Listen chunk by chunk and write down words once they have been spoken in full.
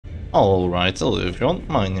Alright, hello everyone,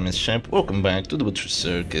 my name is Shep, welcome back to the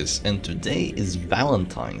Circus, and today is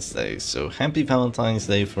Valentine's Day, so happy Valentine's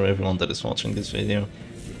Day for everyone that is watching this video.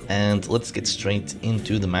 And let's get straight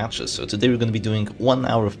into the matches. So today we're going to be doing 1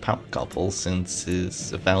 hour of power couple since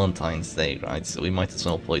it's Valentine's Day, right? So we might as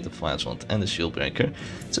well play the Flagellant and the Shieldbreaker.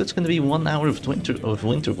 So it's going to be 1 hour of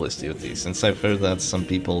Wynterbliss duty, since I've heard that some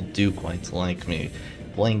people do quite like me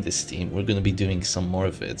playing this team. We're going to be doing some more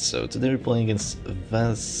of it. So today we're playing against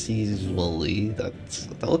Vasizwali.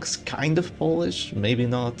 That looks kind of Polish, maybe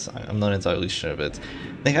not, I'm not entirely sure, but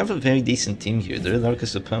they have a very decent team here. They're a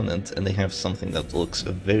darkest opponent, and they have something that looks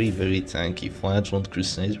very tanky. Flagellant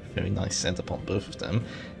Crusader, very nice setup on both of them.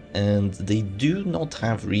 And they do not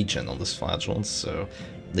have regen on this Flagellant, so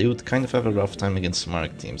they would kind of have a rough time against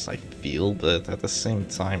smart teams, I feel, but at the same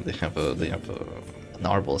time they have an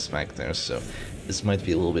Arbalest back there, so this might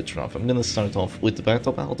be a little bit rough. I'm gonna start off with the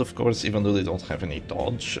Battle Belt, of course, even though they don't have any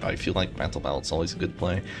dodge. I feel like Battle Belt's always a good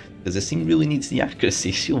play, because this team really needs the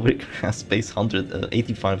accuracy. Shieldbreaker has base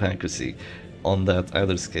 185 accuracy on that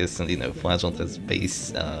Adder's Kiss, and you know, Flagellant has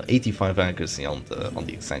base 85 accuracy on the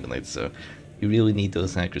Exsanguinate, so you really need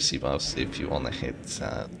those accuracy buffs if you wanna hit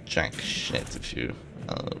jack shit, if you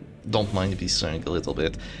don't mind be swearing a little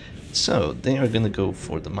bit. So, they are gonna go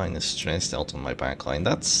for the minus stressed out on my backline.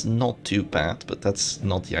 That's not too bad, but that's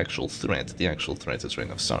not the actual threat. The actual threat is Reign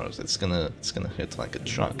of Sorrows. It's gonna hit like a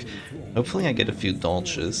truck. Hopefully I get a few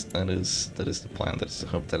dodges. That is the plan, that is the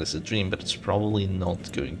hope, that is the dream, but it's probably not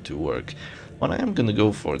going to work. What I am gonna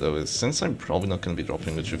go for though is, since I'm probably not gonna be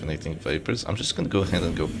dropping Rejuvenating Vapors, I'm just gonna go ahead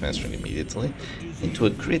and go fastering immediately into a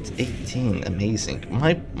crit 18. Amazing.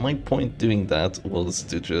 My point doing that was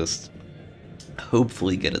to just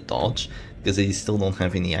hopefully get a dodge, because I still don't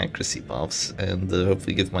have any accuracy buffs, and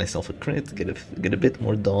hopefully give myself a crit, get a bit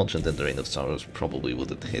more dodge, and then the Reign of Sorrows probably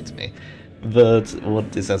wouldn't hit me. But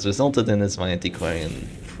what this has resulted in is my Antiquarian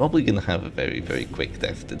probably gonna have a very quick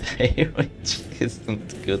death today, which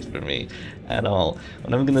isn't good for me at all.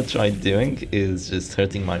 What I'm gonna try doing is just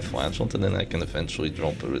hurting my Flagellant, and then I can eventually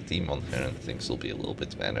drop a Redeem on her and things will be a little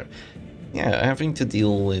bit better. Yeah, having to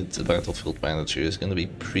deal with the Battlefield Manager is going to be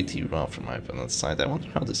pretty rough from my opponent's side. I wonder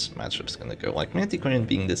how this matchup's going to go. Like, Manticorean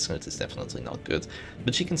being this hurt is definitely not good,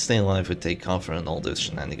 but she can stay alive with take cover and all those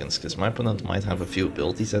shenanigans, because my opponent might have a few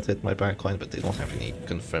abilities that hit my backline, but they don't have any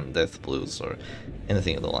confirmed death blows or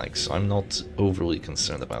anything of the like, so I'm not overly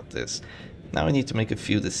concerned about this. Now I need to make a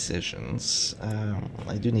few decisions.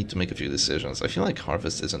 I do need to make a few decisions. I feel like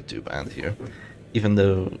Harvest isn't too bad here, even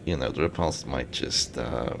though, you know, the Repulse might just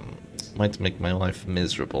might make my life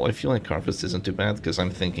miserable. I feel like Harvest isn't too bad, because I'm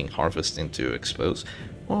thinking Harvest into Expose.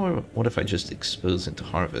 Or what if I just Expose into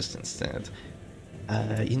Harvest instead?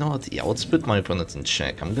 You know what, yeah, let's put my opponent in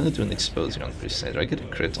check. I'm gonna do an Expose here on Crusader. I get a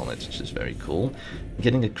crit on it, which is very cool.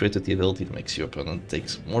 Getting a crit with the ability makes your opponent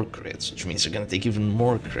takes more crits, which means you're gonna take even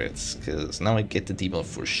more crits, because now I get the debuff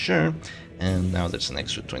for sure, and now there's an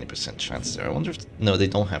extra 20% chance there. I wonder if... no, they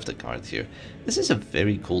don't have the guard here. This is a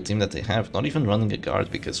very cool team that they have, not even running a guard,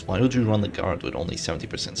 because why would you run a guard with only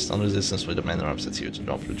 70% stun resistance with a mana arms that's here to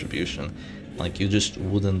drop Retribution? Like, you just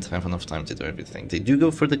wouldn't have enough time to do everything. They do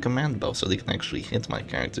go for the command buff, so they can actually hit my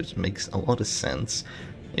characters. It makes a lot of sense,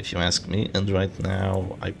 if you ask me, and right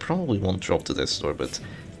now I probably won't drop to this store, but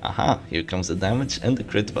aha, here comes the damage and the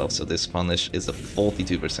crit buff, so this punish is a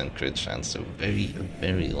 42% crit chance, so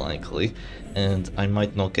very likely. And I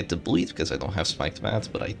might not get the bleed because I don't have spiked bats,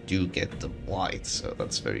 but I do get the blight, so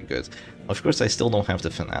that's very good. Of course I still don't have the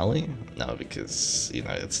finale, no, because, you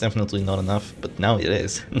know, it's definitely not enough, but now it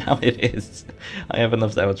is, now it is. I have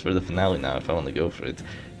enough damage for the finale now if I want to go for it.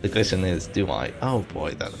 The question is, do I? Oh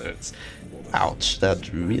boy, that hurts. Ouch,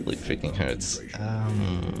 that really freaking hurts.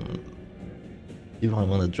 Do I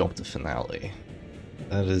want to drop the finale?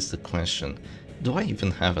 That is the question. Do I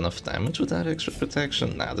even have enough damage with that extra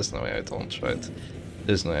protection? Nah, there's no way I don't, right?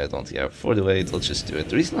 There's no way I don't. Yeah, for the weight, let's just do it.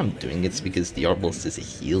 The reason I'm doing it is because the Arbalest is a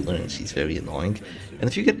healer and she's very annoying. And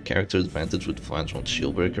if you get a character advantage with Flagellant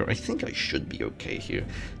Shieldbreaker, I think I should be okay here.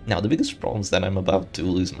 Now, the biggest problem is that I'm about to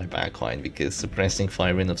lose my backline, because suppressing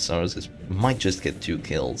Fire Reign of Sorrows might just get 2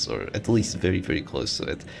 kills, or at least very close to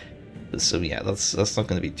it. So yeah, that's not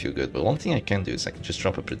going to be too good, but one thing I can do is I can just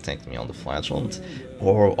drop a Protect Me on the Flagellant,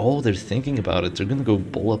 or, oh, they're thinking about it, they're going to go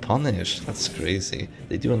Bola Punish, that's crazy.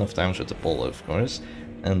 They do enough damage with the Bola, of course,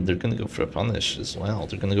 and they're going to go for a Punish as well,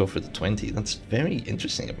 they're going to go for the 20, that's very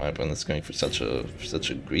interesting in my opponent's going for such a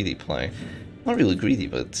greedy play. Not really greedy,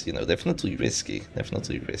 but, you know, definitely risky, I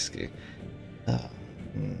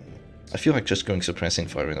feel like just going Suppressing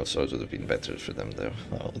Fire Reign of Swords would have been better for them though.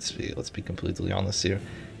 Let's be completely honest here.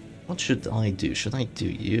 What should I do? Should I do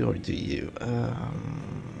you or do you?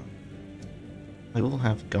 I will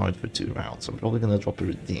have guard for 2 rounds. I'm probably gonna drop a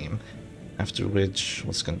redeem. After which,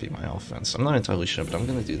 what's gonna be my offense? I'm not entirely sure, but I'm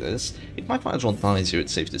gonna do this. If my Flagellant dies here,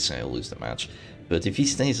 it's safe to say I'll lose the match. But if he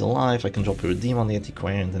stays alive, I can drop a redeem on the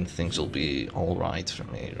Antiquarian, and then things will be alright for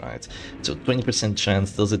me, right? So 20%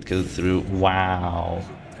 chance, does it go through? Wow.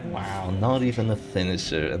 Wow, not even a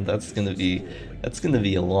finisher, and that's gonna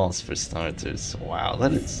be a loss for starters. Wow,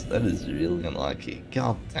 that is really unlucky.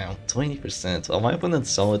 God damn, 20%. Well, my opponent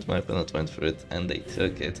saw it, my opponent went for it, and they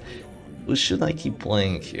took it. Who should I keep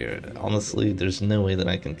playing here? Honestly, there's no way that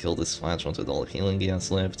I can kill this Flagellant with all the healing he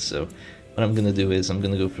has left, so what I'm gonna do is I'm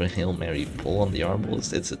gonna go for a Hail Mary pull on the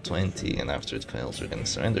Arbalist. It's a 20, and after it fails, we're gonna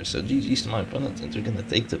surrender. So GG's to my opponent, and they're gonna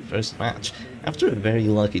take the first match after a very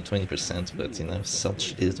lucky 20%. But you know,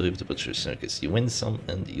 such is the way to put your Circus. You win some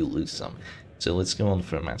and you lose some. So let's go on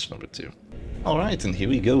for match number 2. Alright, and here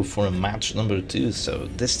we go for match number 2. So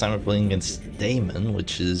this time we're playing against Damon,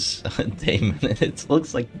 which is Damon. It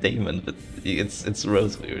looks like Damon, but it's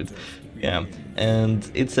rose weird. Yeah,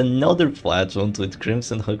 and it's another Flagellant with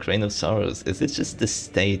Crimson Hook, Reign of Sorrows. Is it just the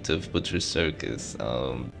state of Butcher Circus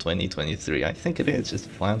 2023? I think it is, just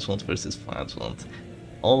Flagellant versus Flagellant.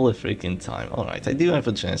 All the freaking time. Alright, I do have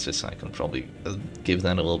a Jester, so I can probably give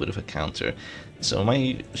that a little bit of a counter. So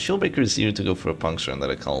my Shieldbreaker is here to go for a Puncture and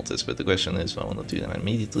that Occultist, but the question is, do I want to do that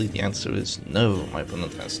immediately? The answer is no, my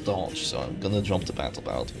opponent has dodge, so I'm gonna drop the Battle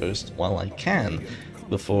Bout first while I can,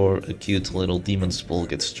 before a cute little Demon Spool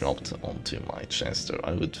gets dropped onto my Chester.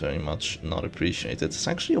 I would very much not appreciate it. It's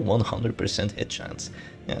actually a 100% hit chance.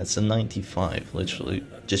 Yeah, it's a 95, literally,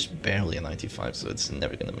 just barely a 95, so it's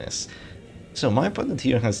never gonna miss. So my opponent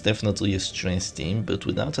here has definitely a stress team, but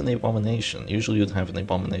without an Abomination. Usually you'd have an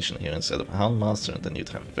Abomination here instead of a Houndmaster, and then you'd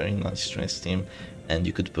have a very nice stress team, and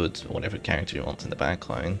you could put whatever character you want in the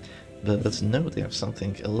backline. But no, they have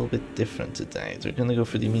something a little bit different today. They're gonna go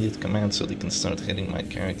for the immediate command so they can start hitting my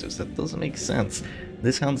characters. That doesn't make sense.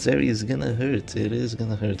 This Houndzeri is gonna hurt. It is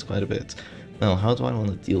gonna hurt quite a bit. Now, how do I want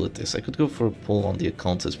to deal with this? I could go for a pull on the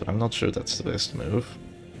Occultist, but I'm not sure that's the best move.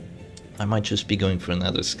 I might just be going for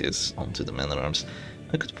another Skiz onto the Man-at-Arms.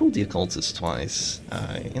 I could pull the Occultist twice.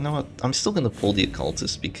 You know what? I'm still gonna pull the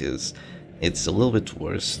Occultist because it's a little bit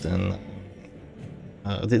worse than...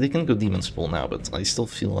 they can go Demon Spool now, but I still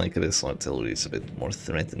feel like this artillery is a bit more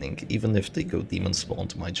threatening. Even if they go Demon Spool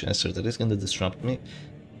onto my Jester, that is gonna disrupt me.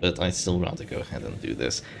 But I'd still rather go ahead and do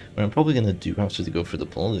this. What I'm probably gonna do after they go for the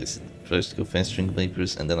pull is first go Festering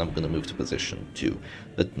Vapors, and then I'm gonna move to position 2.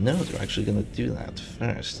 But no, they're actually gonna do that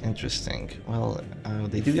first. Interesting. Well,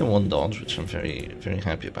 they do get 1 dodge, which I'm very, very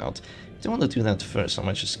happy about. If they want to do that first, I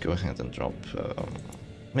might just go ahead and drop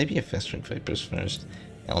maybe a Festering Vapors first.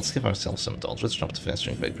 Yeah, let's give ourselves some dodge. Let's drop the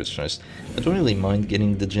Festering Vapors first. I don't really mind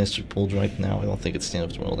getting the Jester pulled right now. I don't think it's the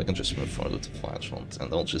end of the world. I can just move forward with the Flagellant,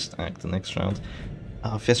 and I'll just act the next round.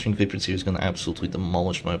 Festering Vapors here is going to absolutely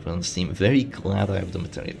demolish my opponent's team. Very glad I have the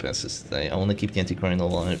Materia Passes today. I want to keep the Antiquarian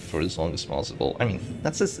alive for as long as possible. I mean,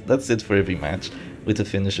 that's it for every match. With a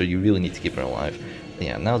finisher, you really need to keep her alive. But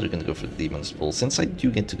yeah, now they're going to go for the Demon Spool. Since I do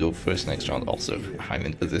get to go first next round, also, I'm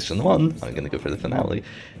in position 1. I'm going to go for the finale.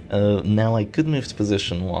 Now I could move to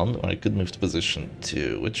position 1, or I could move to position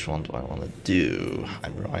 2. Which one do I want to do?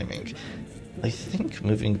 I'm rhyming. I think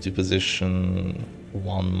moving to position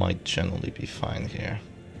 1 might generally be fine here.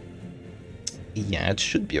 Yeah, it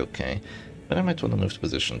should be okay, but I might want to move to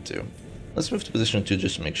position 2. Let's move to position 2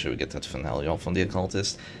 just to make sure we get that finale off on the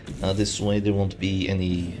Occultist. This way there won't be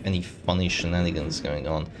any funny shenanigans going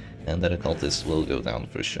on, and that Occultist will go down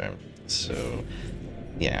for sure. So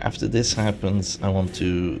yeah, after this happens, I want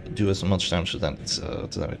to do as much damage to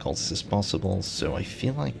that Occultist as possible, so I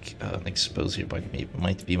feel like an Expose here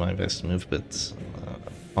might be my best move, but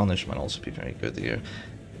Punish might also be very good here.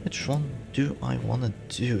 Which one do I want to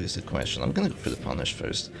do is the question. I'm gonna go for the Punish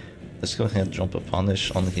first. Let's go ahead and drop a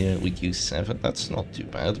Punish on here. We use 7, that's not too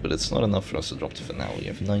bad, but it's not enough for us to drop the Finale. We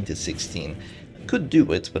have 9 to 16. Could do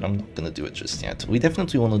it, but I'm not gonna do it just yet. We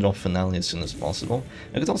definitely want to drop Finale as soon as possible.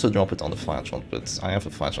 I could also drop it on the Flagellant, but I have a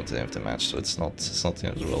Flagellant at the end of the match, so it's not the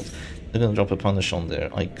end of the world. They're gonna drop a Punish on there.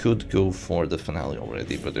 I could go for the Finale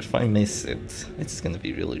already, but if I miss it, it's gonna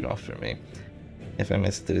be really rough for me. If I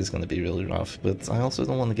miss it, it is gonna be really rough, but I also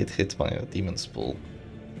don't want to get hit by a Demon Spool.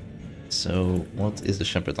 So what is the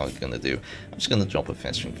Shepherd Dog gonna do? I'm just gonna drop a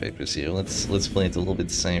Festering Vapors here. Let's play it a little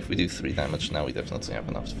bit safe. We do 3 damage now, we definitely have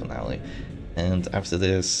enough Finale. And after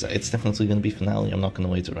this, it's definitely gonna be Finale. I'm not gonna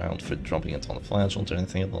wait around for dropping it on the Flagellant or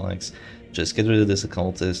anything of the likes. Just get rid of this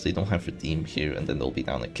Occultist, they don't have Redeem here, and then they'll be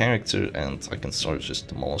down a character, and I can sort of just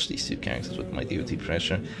demolish these 2 characters with my DOT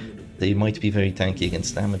pressure. They might be very tanky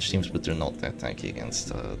against damage teams, but they're not that tanky against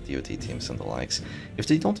DOT teams and the likes. If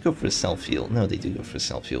they don't go for a self-heal, no, they do go for a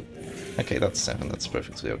self-heal. Okay, that's 7, that's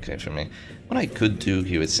perfectly okay for me. What I could do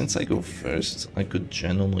here is, since I go first, I could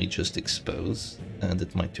generally just expose, and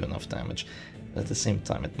it might do enough damage. But at the same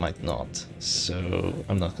time, it might not, so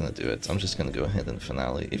I'm not gonna do it. I'm just gonna go ahead and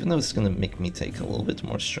finale, even though it's gonna make me take a little bit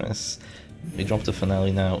more stress. We drop the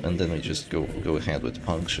finale now, and then we just go ahead with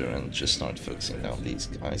puncture and just start focusing down these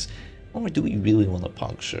guys. Or do we really want to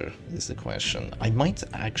puncture, is the question. I might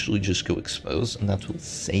actually just go expose, and that will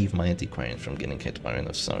save my Antiquarian from getting hit by Rain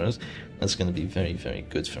of Sorrows. That's going to be very, very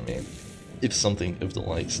good for me, if something of the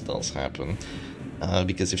likes does happen.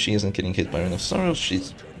 Because if she isn't getting hit by Rain of Sorrows,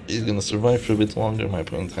 she's going to survive for a bit longer. My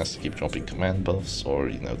opponent has to keep dropping command buffs, or,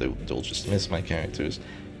 you know, they'll just miss my characters.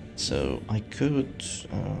 So I could...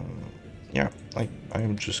 yeah,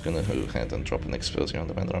 I'm just gonna go ahead and drop an expose here on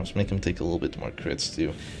the Man-at-Arms, make him take a little bit more crits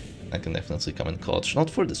too. I can definitely come in clutch, not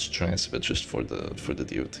for the stress, but just for the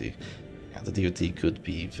DOT. Yeah, the DOT could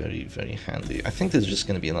be very, very handy. I think there's just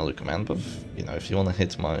gonna be another command buff. You know, if you want to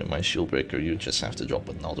hit my shield breaker, you just have to drop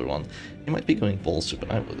another one. You might be going bolster,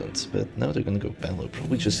 but I wouldn't. But no, they're gonna go bellow,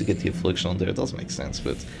 probably just to get the affliction on there. It does make sense,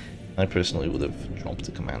 but I personally would have dropped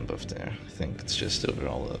the command buff there. I think it's just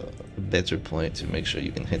overall a better play to make sure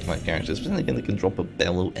you can hit my characters. But then again, they can drop a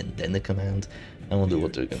bellow and then a command. I wonder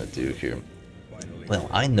what they're gonna do here. Well,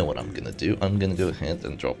 I know what I'm gonna do. I'm gonna go ahead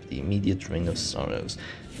and drop the immediate Rain of Sorrows.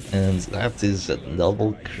 And that is a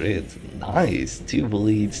double crit. Nice! 2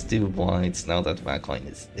 bleeds, 2 bites. Now that backline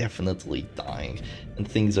is definitely dying. And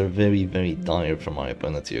things are very, very dire for my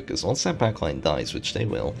opponent here. Because once that backline dies, which they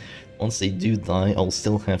will, once they do die, I'll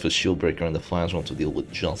still have a shield breaker and a flagellant to deal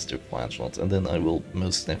with just their flagellant. And then I will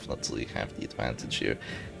most definitely have the advantage here.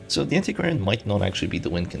 So the Antiquarian might not actually be the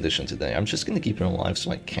win condition today. I'm just going to keep her alive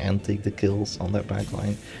so I can take the kills on that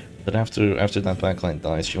backline. But after that backline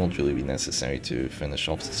dies, she won't really be necessary to finish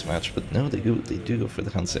off this match. But no, they do go for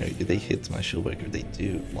the Hanseri. Did they hit my shieldbreaker? They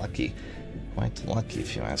do. Lucky. Quite lucky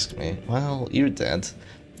if you ask me. Well, you're dead.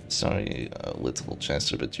 Sorry, little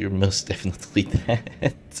Chester, but you're most definitely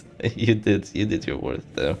dead. you did your worth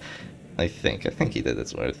though. I think he did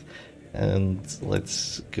his worth. And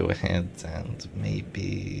let's go ahead and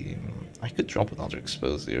maybe... I could drop another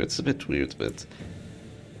expose here. It's a bit weird, but...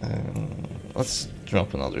 let's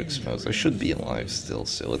drop another expose. I should be alive still,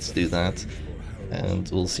 so let's do that. And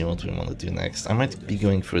we'll see what we want to do next. I might be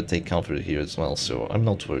going for a take cover here as well, so I'm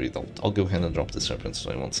not worried. I'll go ahead and drop the Serpent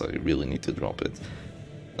Sway once I really need to drop it.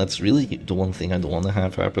 That's really the one thing I don't want to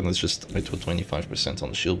have happen, is just I put 25% on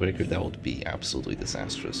the shield breaker. That would be absolutely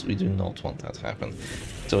disastrous. We do not want that to happen.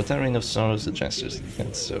 So with that Rain of Sorrows, the Jester's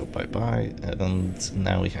defense, so bye-bye. And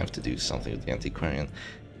now we have to do something with the Antiquarian.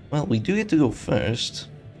 Well, we do get to go first,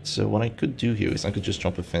 so what I could do here is I could just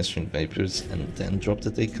drop a Festering Vapors and then drop the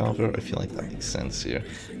take cover. I feel like that makes sense here.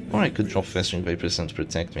 Or I could drop Festering Vapors and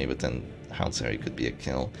protect me, but then Hanseri could be a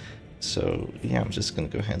kill. So yeah, I'm just gonna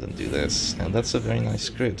go ahead and do this, and that's a very nice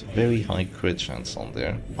crit. Very high crit chance on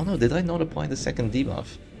there. Oh no, did I not apply the second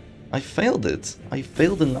debuff? I failed it! I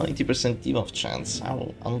failed the 90% debuff chance.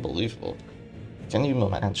 How unbelievable. Can you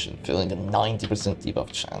imagine failing a 90%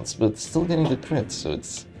 debuff chance, but still getting the crit, so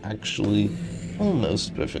it's actually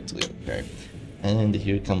almost perfectly okay. And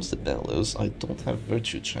here comes the Bellows. I don't have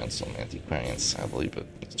Virtue chance on Antiquarian, sadly, but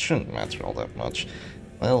it shouldn't matter all that much.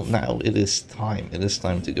 Well, now it is time. It is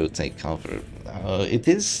time to go take cover. It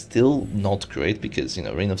is still not great because, you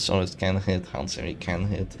know, Rain of Sorrows can hit, Hanseri can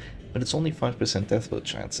hit, but it's only 5% deathblow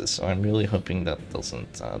chances, so I'm really hoping that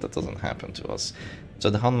doesn't happen to us.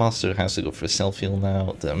 So the Houndmaster has to go for self-heal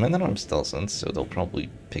now. The Man-at-Arms doesn't, so they'll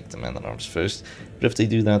probably pick the Man-at-Arms first. But if they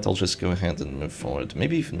do that, I'll just go ahead and move forward.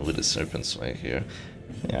 Maybe even with a Serpent Sway here.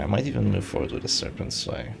 Yeah, I might even move forward with a Serpent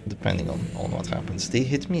Sway, depending on what happens. They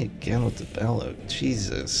hit me again with the Bellow.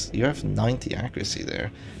 Jesus, you have 90 accuracy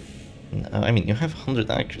there. I mean, you have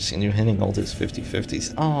 100 accuracy and you're hitting all these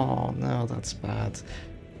 50-50s. Oh, no, that's bad.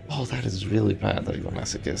 Oh, that is really bad that you're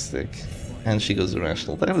masochistic. And she goes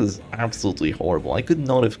irrational. That is absolutely horrible. I could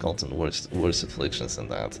not have gotten worse afflictions than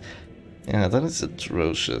that. Yeah, that is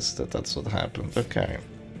atrocious that that's what happened. Okay.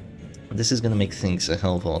 This is gonna make things a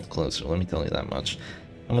hell of a lot closer, let me tell you that much.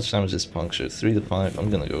 How much damage is puncture? 3 to 5? I'm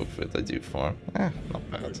gonna go for it, I do 4.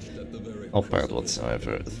 Not bad. Not bad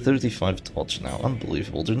whatsoever. 35 dodge now,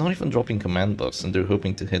 unbelievable. They're not even dropping command buffs and they're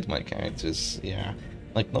hoping to hit my characters. Yeah.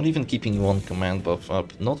 Like, not even keeping one command buff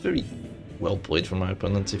up. Not very well played from my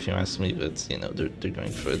opponent, if you ask me, but, you know, they're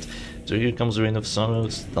going for it. So here comes the Rain of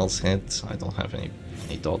Sorrows, does hit. I don't have any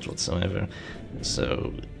dodge whatsoever,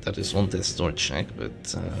 so that is one Death Door check,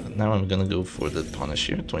 but now I'm gonna go for the Punish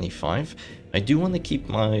here, 25. I do want to keep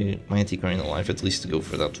my Antiquarian alive, at least to go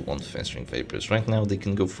for that one Festering Vapors. Right now they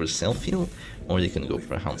can go for Self-Heal, or they can go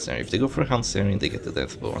for Hounsarian. If they go for Hounsarian, they get the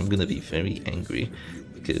Death Blow. I'm gonna be very angry,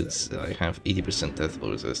 because I have 80% Death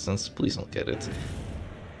Blow resistance. Please don't get it.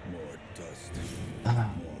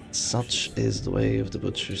 Such is the way of the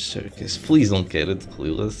Butcher's Circus. Please don't get it,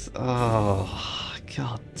 Clueless. Oh,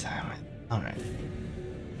 god damn it. Alright.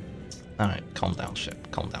 Alright, calm down,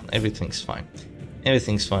 ship. Calm down. Everything's fine.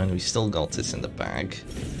 Everything's fine. We still got this in the bag.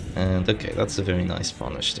 And okay, that's a very nice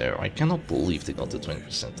punish there. I cannot believe they got the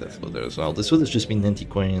 20% death blow there as well. This would have just been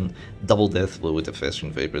Antiquarian double death blow with the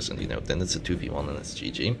Festering Vapors, and you know, then it's a 2v1 and it's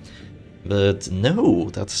GG. But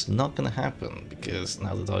no, that's not gonna happen, because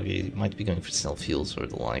now the doggy might be going for self-heals or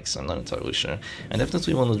the likes, I'm not entirely sure. I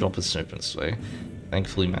definitely want to drop a Serpent's Way.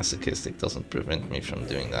 Thankfully Masochistic doesn't prevent me from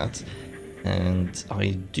doing that. And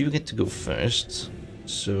I do get to go first,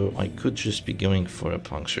 so I could just be going for a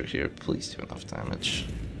Puncture here. Please do enough damage.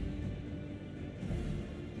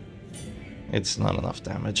 It's not enough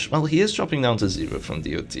damage. Well, he is dropping down to 0 from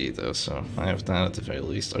DOT though, so I have that at the very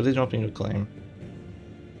least. Are they dropping Reclaim?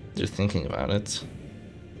 They're thinking about it.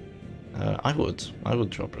 I would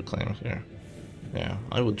drop Reclaim here. Yeah,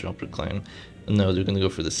 I would drop Reclaim. No, they're gonna go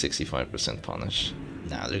for the 65% punish.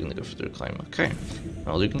 Nah, they're gonna go for the Reclaim. Okay.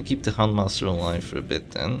 Well, they're gonna keep the Houndmaster alive for a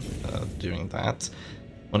bit then, doing that.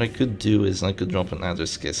 What I could do is I could drop an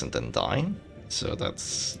Adder's Kiss and then die. So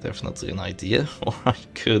that's definitely an idea. Or I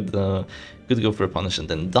could go for a punish and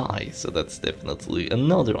then die. So that's definitely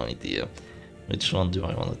another idea. Which one do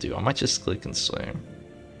I want to do? I might just click and sway.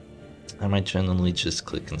 I might genuinely just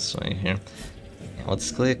click and sway here. Yeah,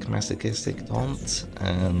 let's click Masochistic, don't,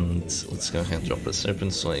 and let's go ahead and drop a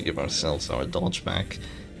Serpent Sway, give ourselves our dodge back,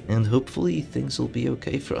 and hopefully things will be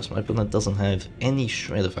okay for us. My opponent doesn't have any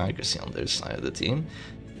shred of accuracy on their side of the team,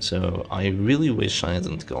 so I really wish I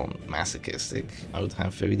hadn't gone Masochistic. I would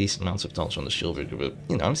have very decent amounts of dodge on the Shieldbreaker, but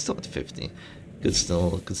you know, I'm still at 50. Could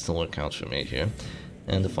still work out for me here.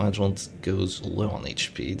 And the Flagellant goes low on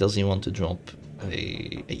HP. Does he want to drop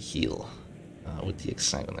a heal with the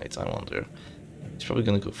Exsanguinate, I wonder? He's probably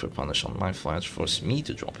gonna go for a punish on my Flash, force me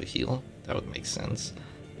to drop a heal. That would make sense.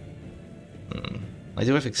 I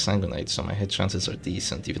do have Exsanguinate, so my hit chances are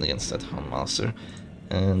decent even against that Houndmaster.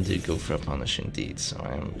 And they go for a punish indeed, so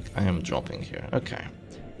I am dropping here. Okay.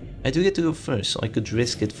 I do get to go first, so I could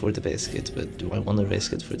risk it for the biscuit, but do I want to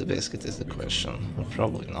risk it for the biscuit is the question. Well,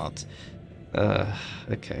 probably not.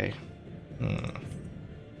 Okay.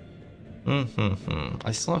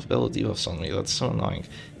 I still have Bella Divas on me, that's so annoying.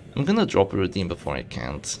 I'm gonna drop a Redeem before I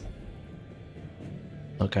can't.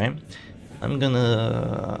 Okay. What am I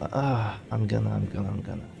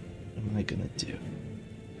gonna do?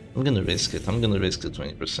 I'm gonna risk it. I'm gonna risk the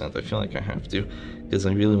 20%. I feel like I have to, because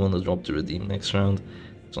I really want to drop the Redeem next round.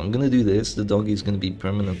 So I'm gonna do this. The doggy's gonna be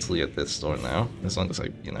permanently at this store now, as long as I,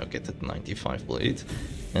 you know, get the 95 blade.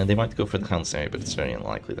 And they might go for the Houndsary, but it's very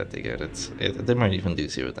unlikely that they get it. They might even do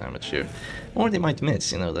 0 damage here. Or they might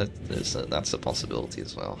miss, you know, that's a possibility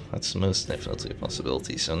as well. That's most definitely a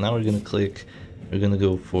possibility. So now we're gonna click, we're gonna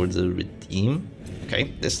go for the Redeem.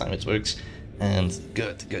 Okay, this time it works. And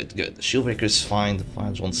good. The Shieldbreaker's fine, the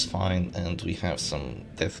Flagellant's fine, and we have some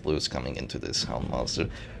death blows coming into this Houndmaster.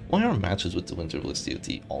 Why are matches with the Wynterbliss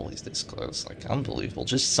DOT always this close? Like, unbelievable.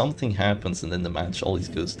 Just something happens and then the match always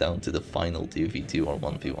goes down to the final 2v2 or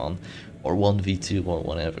 1v1 or 1v2 or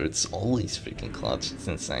whatever. It's always freaking clutch. It's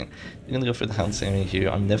insane. I'm gonna go for the Houndsary here.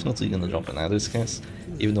 I'm definitely gonna drop an Adder's Kiss,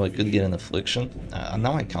 even though I could get an Affliction.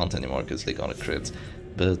 Now I can't anymore because they got a crit.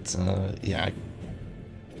 But yeah,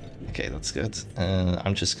 okay, that's good.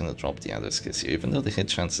 I'm just gonna drop the Adder's Kiss here. Even though the hit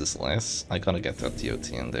chance is less, I gotta get that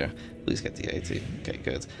DOT in there. Please get the 80. Okay,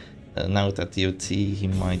 good. Now with that DOT, he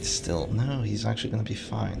might still... No, he's actually gonna be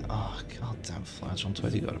fine. Oh, goddamn Flagellant, why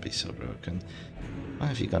do you gotta be so broken? Why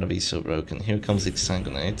have you gotta be so broken? Here comes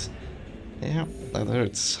Exsanguinate. Yeah, that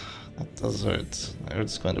hurts. That does hurt. That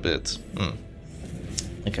hurts quite a bit.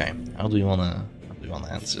 Okay, how do we wanna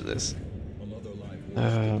answer this?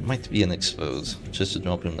 Might be an Expose, just to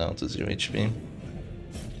drop him down to 0 HP.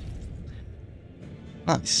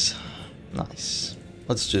 Nice.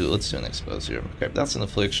 Let's do an Expose here. Okay, that's an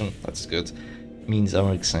Affliction, that's good. Means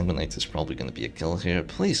our Exsanguinate is probably gonna be a kill here.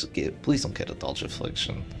 Please don't get a Dodge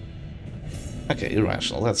Affliction. Okay,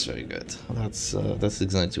 irrational, that's very good. That's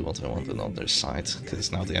exactly what I wanted on their side, because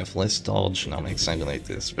now they have less dodge, now my Exsanguinate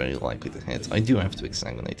is very likely to hit. I do have to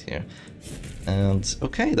Exsanguinate here. And,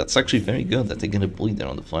 okay, that's actually very good that they get a bleed there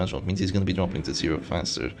on the Flagell. It means he's going to be dropping to 0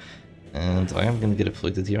 faster. And I am going to get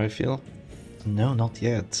afflicted here, I feel. No, not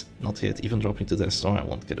yet. Not yet. Even dropping to Death Star, I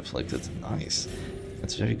won't get afflicted. Nice.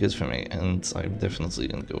 That's very good for me, and I'm definitely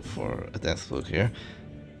going to go for a Death Blow here.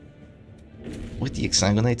 With the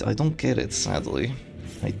Exsanguinate, I don't get it, sadly.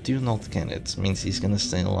 I do not get it. Means he's gonna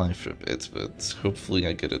stay alive for a bit, but hopefully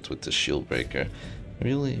I get it with the Shield Breaker.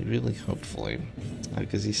 Really, really hopefully.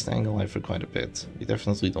 Because he's staying alive for quite a bit. We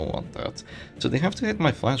definitely don't want that. So they have to hit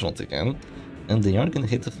my Flagell again, and they are gonna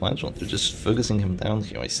hit the Flagell. They're just focusing him down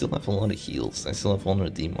here. I still have a lot of heals. I still have one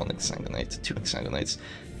Redeem, one Exsanguinate, 2 Exsanguinates.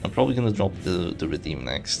 I'm probably gonna drop the Redeem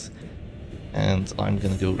next. And I'm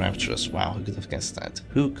gonna go Rapturous. Wow, who could have guessed that?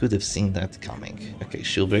 Who could have seen that coming? Okay,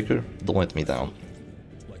 Shieldbreaker, don't let me down.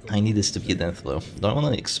 I need this to be a death blow. Do I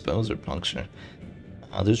want to expose or puncture?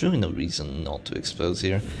 There's really no reason not to expose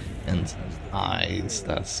here. And nice,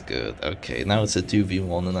 that's good. Okay, now it's a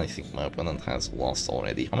 2v1 and I think my opponent has lost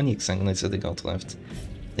already. How many Exsanguinates have they got left?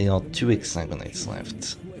 They got 2 Exsanguinates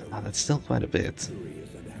left. That's still quite a bit.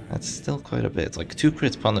 That's still quite a bit. Like 2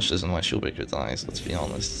 crit punishes and my Shieldbreaker dies, let's be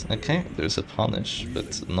honest. Okay, there's a punish,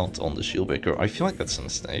 but not on the Shieldbreaker. I feel like that's a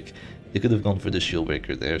mistake. They could have gone for the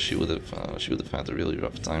Shieldbreaker there. She would have had a really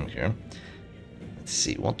rough time here. Let's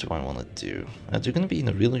see, what do I want to do? They're gonna be in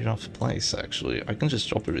a really rough place, actually. I can just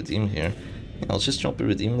drop a Redeem here. Yeah, I'll just drop a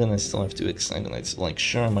Redeem, then I still have 2 Exsanguinates. Like,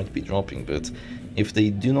 sure, I might be dropping, but if they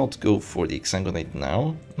do not go for the Exsanguinate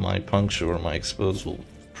now, my Puncture or my Expose will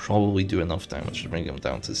probably do enough damage to bring them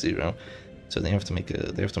down to 0. So they have to make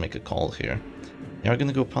a call here. They are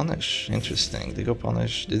gonna go punish. Interesting. They go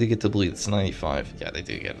punish. Did they get the bleed? It's 95. Yeah, they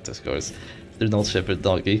do get it, of course. They're not Shepherd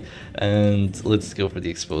Doggy. And let's go for the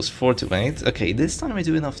expose. 4 to 8. Okay, this time I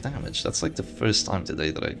do enough damage. That's like the first time today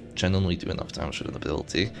that I genuinely do enough damage with an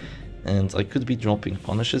ability. And I could be dropping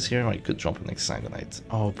punishes here, or I could drop an Exsanguinate.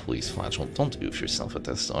 Oh, please, Flagell, don't goof yourself at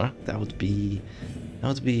Death Star. That would be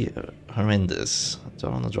horrendous. Do I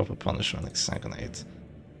want to drop a punish or an Exsanguinate?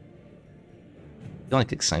 I like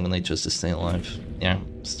Exsanguinate just to stay alive. Yeah,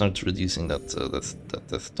 start reducing that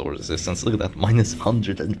death door resistance. Look at that, minus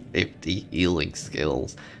 150 healing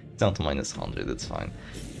skills. Down to minus 100, it's fine.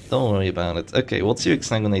 Don't worry about it. Okay, what's your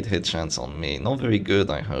Exsanguinate hit chance on me? Not very good,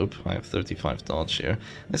 I hope. I have 35 dodge here.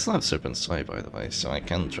 I still have Serpent Sway, by the way, so I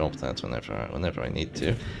can drop that whenever I need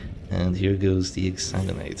to. And here goes the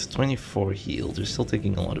Exsanguinate. 24 heal. They're still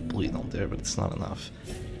taking a lot of bleed on there, but it's not enough.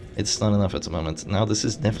 It's not enough at the moment. Now this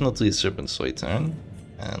is definitely a Serpent Sway turn.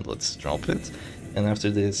 And let's drop it. And after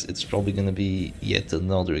this, it's probably going to be yet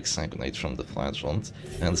another Exsanguinate from the Flagellant.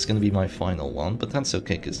 And it's going to be my final one, but that's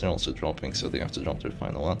okay, because they're also dropping, so they have to drop their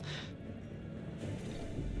final one.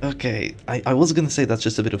 Okay, I was going to say that's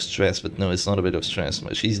just a bit of stress, but no, it's not a bit of stress.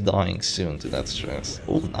 But she's dying soon to that stress.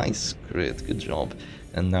 Oh, nice crit, good job.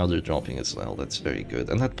 And now they're dropping as well, that's very good.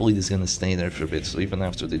 And that bleed is going to stay there for a bit, so even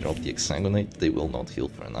after they drop the Exsanguinate, they will not heal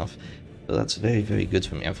for enough. So that's very, very good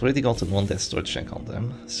for me. I've already gotten 1 Death Star check on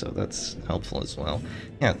them, so that's helpful as well.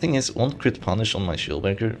 Yeah, thing is, 1 crit punish on my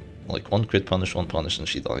Shieldbreaker, like 1 crit punish, 1 punish, and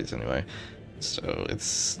she dies anyway. So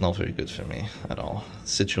it's not very good for me at all.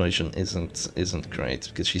 Situation isn't great,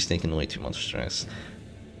 because she's taking way too much stress.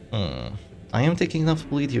 I am taking enough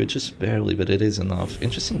bleed here, just barely, but it is enough.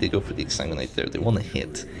 Interesting they go for the Exsanguinate there, they want to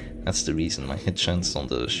hit. That's the reason. My hit chance on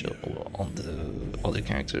the other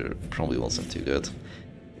character probably wasn't too good.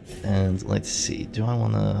 And let's see, do I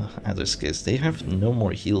want to Adder's Kiss? They have no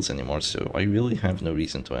more heals anymore, so I really have no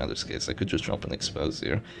reason to Adder's Kiss. I could just drop an Expose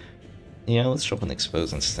here. Yeah, let's drop an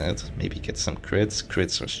Expose instead. Maybe get some crits.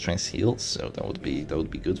 Crits are stress heals, so that would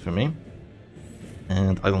be good for me.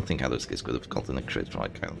 And I don't think Adder's Kiss could have gotten a crit for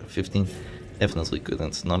like 15. Definitely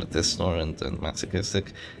couldn't. Not a Death Star and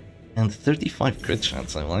Masochistic. And 35 crit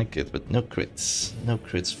chance, I like it, but no crits. No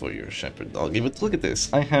crits for your Shepherd Doggy. But look at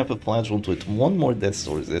this, I have a Flagellant with 1 more Death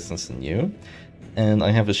Star resistance than you. And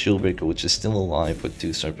I have a Shieldbreaker which is still alive with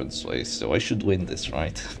 2 Serpent Sways, so I should win this,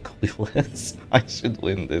 right? Clueless. I should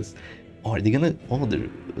win this. Oh, are they gonna... Oh,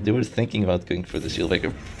 they were thinking about going for the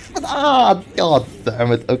Shieldbreaker. Ah, god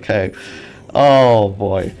damn it, okay. Oh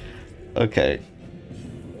boy. Okay.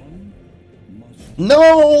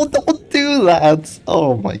 No, don't do that!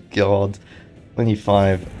 Oh my god.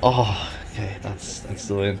 25. Oh, okay, that's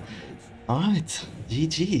the win. Alright,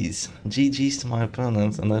 GG's. GG's to my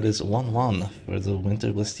opponent, and that is 1-1 for the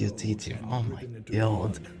Wynterbliss TOT team. Oh my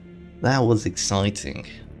god. That was exciting.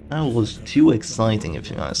 That was too exciting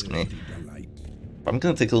if you ask me. I'm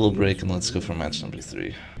gonna take a little break and let's go for match number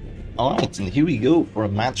 3. Alright, and here we go for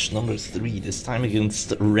match number 3, this time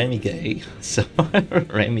against Remy Gay. So,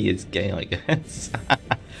 Remy is gay, I guess.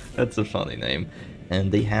 That's a funny name.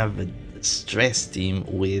 And they have a stress team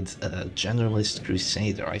with a Generalist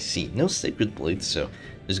Crusader, I see. No Sacred Blade, so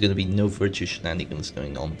there's gonna be no virtue shenanigans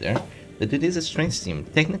going on there. But it is a stress team.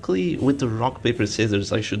 Technically, with the rock, paper,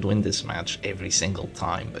 scissors, I should win this match every single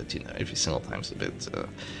time, but you know, every single time's a bit...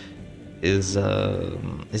 is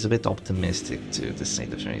a bit optimistic to say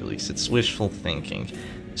the very least. It's wishful thinking.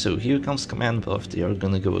 So here comes Command Buff. They are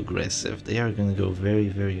gonna go aggressive. They are gonna go very,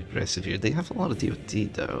 very aggressive here. They have a lot of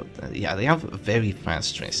DOT though. Yeah, they have a very fast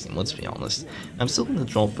stress team, let's be honest. I'm still gonna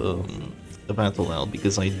drop a Battle L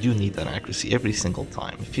because I do need that accuracy every single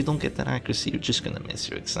time. If you don't get that accuracy, you're just gonna miss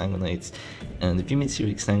your Exsanguinates. And if you miss your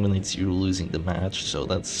Exsanguinates, you're losing the match. So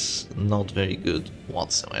that's not very good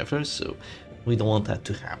whatsoever. So we don't want that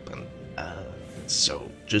to happen.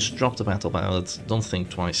 So just drop the battle ballot, don't think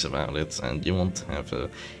twice about it, and you won't have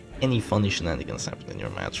any funny shenanigans happen in your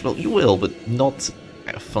match. Well, you will, but not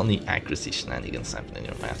funny accuracy shenanigans happen in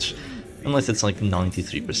your match. Unless it's like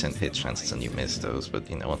 93% hit chances and you miss those, but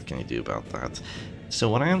you know, what can you do about that? So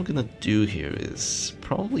what I am gonna do here is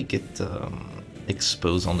probably get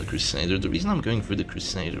expose on the Crusader. The reason I'm going for the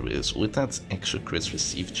Crusader is with that extra crits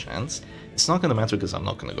receive chance, it's not gonna matter because I'm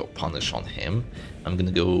not gonna go punish on him. I'm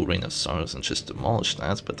gonna go Reign of Sorrows and just demolish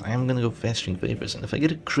that, but I am gonna go Festering Vapors, and if I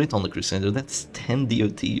get a crit on the Crusader, that's 10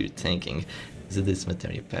 DOT you're taking. Is it this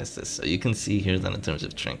Materia Pestis? So you can see here that in terms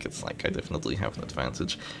of trinkets, like, I definitely have an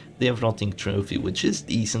advantage. They have Rotting Trophy, which is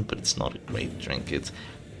decent, but it's not a great trinket.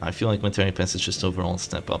 I feel like Materia Pestis is just overall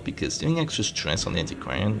step up because doing extra stress on the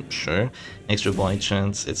Antiquarian, sure. Extra blight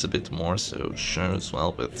chance, it's a bit more, so sure as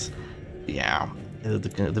well, but yeah.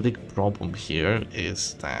 The big problem here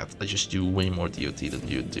is that I just do way more DOT than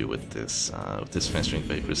you do with this Festering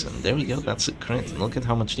Vapors, and there we go, that's a crit, and look at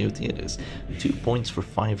how much DOT it is. 2 points for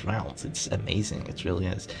 5 rounds, it's amazing, it really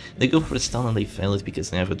is. They go for a stun and they fail it because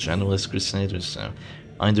they have a Generalist Crusader, so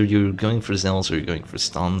either you're going for Zealots or you're going for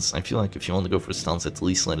stuns. I feel like if you want to go for stuns, at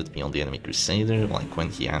least let it be on the enemy Crusader, like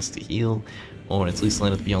when he has to heal, or at least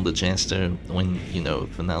let it be on the Jester when, you know,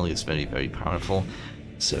 Finale is very, very powerful.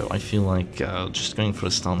 So I feel like just going for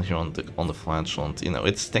a stun here on the Flagellant, you know,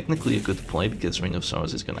 it's technically a good play because Reign of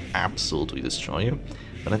Sorrows is going to absolutely destroy you,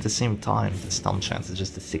 but at the same time, the stun chance is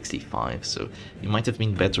just a 65, so you might have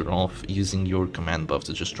been better off using your command buff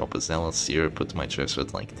to just drop a Zealous here, put my Dresser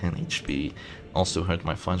at like 10 HP, also hurt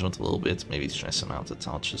my Flagellant a little bit, maybe stress him out a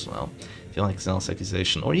touch as well. I feel like Zealous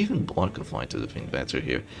Accusation or even Bark of Light would have been better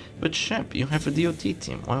here. But Shep, you have a DOT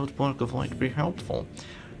team, why would Bark of Light be helpful?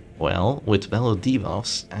 Well, with Bellow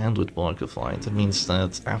debuffs and with Bark of Light, it means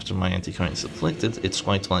that after my Antiquarian is afflicted, it's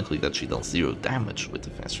quite likely that she does 0 damage with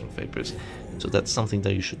the Festering Vapors, so that's something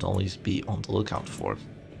that you should always be on the lookout for.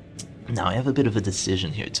 Now, I have a bit of a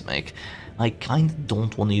decision here to make. I kind of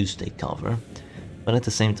don't want to use Take Cover, but at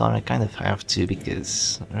the same time I kind of have to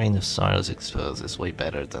because Reign of Sorrows Expose is way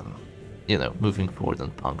better than, you know, moving forward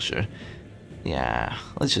and Puncture. Yeah,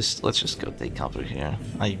 let's just go Take Cover here.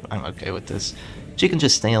 I'm okay with this. She can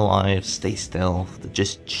just stay alive, stay stealth,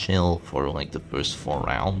 just chill for like the first 4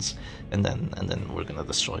 rounds, and then we're gonna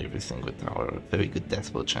destroy everything with our very good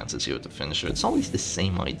death blow chances here with the finisher. It's always the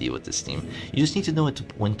same idea with this team. You just need to know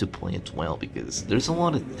when to play it well, because there's a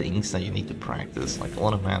lot of things that you need to practice, like a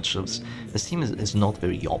lot of matchups. This team is not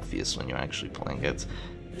very obvious when you're actually playing it.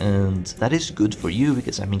 And that is good for you,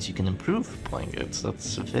 because that means you can improve playing it.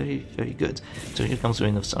 That's very, very good. So here comes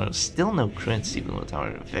Reign of Sorrows. Still no crits, even with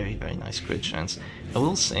our very, very nice crit chance. I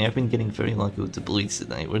will say, I've been getting very lucky with the bleeds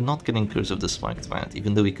today. We're not getting Curse of the Spiked Bat,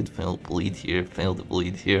 even though we could fail bleed here, fail the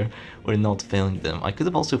bleed here. We're not failing them. I could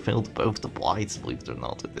have also failed both the blights, believe it or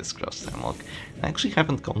not, with this Crushed Hemlock. I actually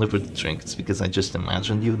haven't gone over the trinkets, because I just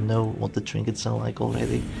imagined you know what the trinkets are like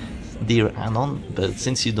already, dear Anon, but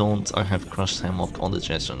since you don't, I have Crushed Hemlock on the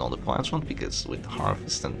Jester and on the Flagellant, because with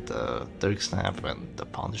Harvest and the Dirk Stab and the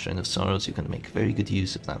Punish Reign of Sorrows, you can make very good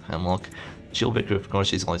use of that Hemlock. Shieldbreaker, of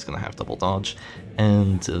course, is always going to have double dodge,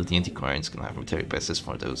 and the Antiquarian is going to have Materia Pestis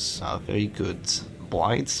for those very good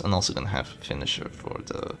blights, and also going to have Finisher for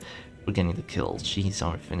getting the kill. She's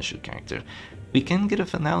our Finisher character. We can get a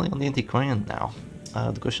finale on the Antiquarian now.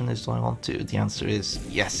 The question is, do I want to? The answer is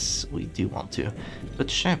yes, we do want to. But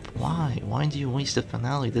Shep, why? Why do you waste a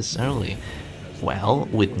finale this early? Well,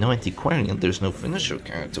 with no Antiquarian, there's no Finisher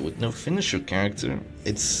character. With no Finisher character,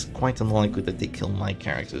 it's quite unlikely that they kill my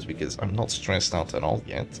characters, because I'm not stressed out at all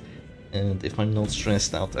yet. And if I'm not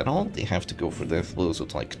stressed out at all, they have to go for death blows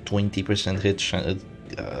with like 20% hit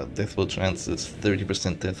death blow chances,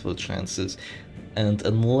 30% death blow chances. And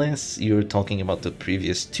unless you're talking about the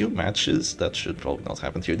previous 2 matches, that should probably not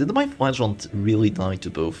happen here. Did my Flagellant really die to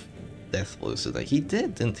both death blows today? He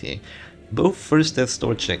did, didn't he? Both first death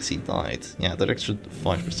store checks he died. Yeah, that extra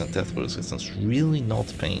 5% death blow resistance really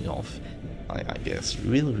not paying off. I guess.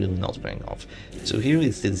 Really not paying off. So here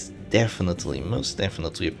is definitely, most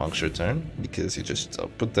definitely a puncture turn, because you just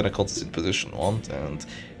put that occultist in position 1, and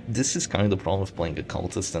this is kind of the problem of playing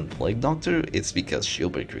occultist and plague doctor. It's because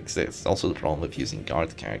Shieldbreaker exists. Also the problem of using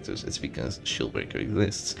guard characters, it's because Shieldbreaker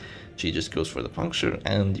exists. She just goes for the puncture,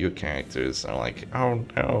 and your characters are like, oh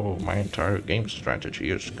no, my entire game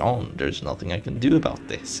strategy is gone. There's nothing I can do about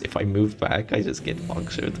this. If I move back, I just get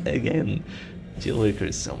punctured again. Shieldbreaker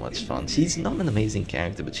is so much fun. She's not an amazing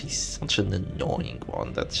character, but she's such an annoying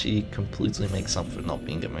one that she completely makes up for not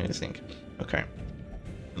being amazing. Okay,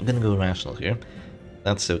 I'm gonna go rational here.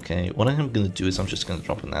 That's okay. What I'm gonna do is I'm just gonna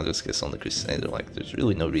drop another kiss on the Crusader. Like, there's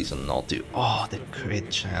really no reason not to. Oh, the crit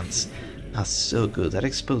chance. That's so good. That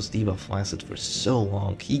exposed debuff lasted for so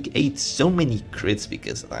long. He ate so many crits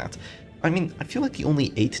because of that. I mean, I feel like he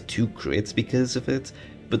only ate 2 crits because of it.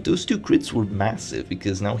 But those 2 crits were massive,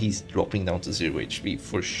 because now he's dropping down to 0 HP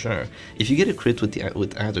for sure. If you get a crit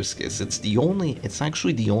with Adder's Kiss, it's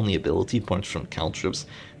actually the only ability, apart from cantrips,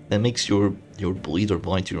 that makes your bleed or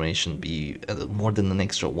blight duration be more than an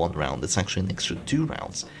extra 1 round. It's actually an extra 2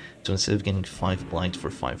 rounds. So instead of getting 5 blight for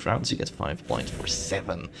 5 rounds, you get 5 blight for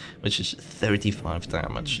 7, which is 35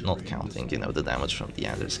 damage, not counting, you know, the damage from the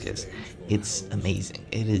Adder's Kiss. It's amazing.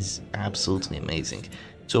 It is absolutely amazing.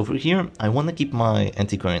 So over here, I want to keep my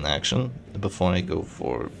Antiquary in action before I go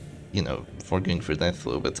for, you know, for going for Death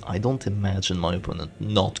Flow, but I don't imagine my opponent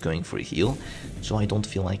not going for a heal, so I don't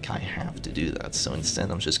feel like I have to do that. So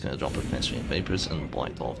instead, I'm just going to drop a Penetrating Vapors and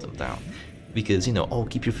blight all of them down. Because, you know, oh,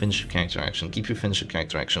 keep your finisher character action, keep your finisher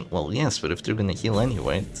character action. Well, yes, but if they're going to heal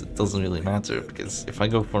anyway, it doesn't really matter, because if I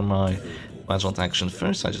go for my Flagellant action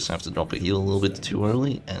first, I just have to drop a heal a little bit too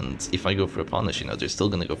early, and if I go for a punish, you know, they're still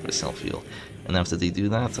gonna go for a self-heal. And after they do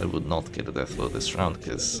that, I would not get a death blow this round,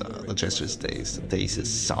 because the Jester's Daze. The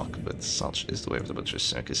Dazes suck, but such is the way of the Butcher's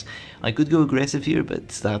Circus. I could go aggressive here, but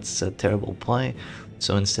that's a terrible play.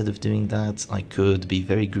 So instead of doing that, I could be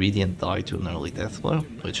very greedy and die to an early death blow,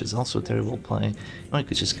 which is also a terrible play. Or I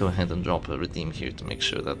could just go ahead and drop a redeem here to make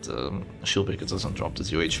sure that Shieldbreaker doesn't drop to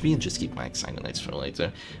 0 HP and just keep my Exsanguinates for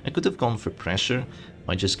later. I could have gone for pressure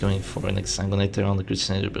by just going for an Exsanguinate there on the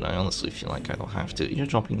Crusader, but I honestly feel like I don't have to. You're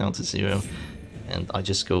dropping down to 0. And I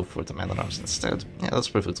just go for the Man-at-Arms instead. Yeah, that's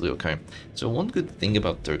perfectly okay. So one good thing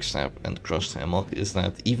about Dirkstab and Crushed Hemlock is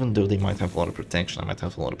that even though they might have a lot of protection, I might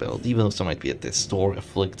have a lot of build, even though some might be at this store,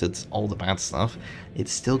 afflicted, all the bad stuff,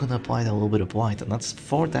 it's still gonna apply that little bit of blight, and that's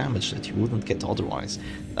 4 damage that you wouldn't get otherwise.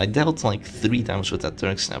 I dealt like 3 damage with that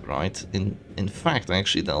Dirkstab, right? In fact, I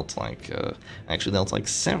actually dealt like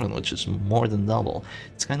 7, which is more than double.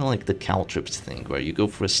 It's kind of like the Caltrips thing, where you go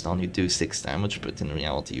for a stun, you do 6 damage, but in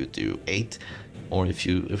reality you do 8. Or if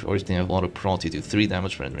they have a lot of prot, you do 3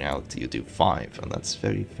 damage, but in reality you do 5, and that's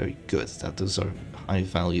very, very good. Those are high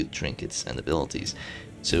value trinkets and abilities.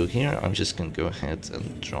 So here I'm just gonna go ahead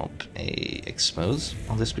and drop a Expose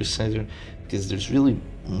on this Crusader, because there's really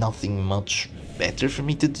nothing much better for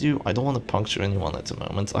me to do. I don't want to puncture anyone at the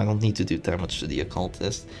moment. I don't need to do damage to the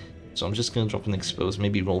Occultist. So I'm just gonna drop an Expose,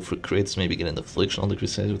 maybe roll for crits, maybe get an Affliction on the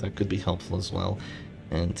Crusader, that could be helpful as well.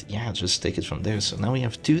 And yeah, just take it from there. So now we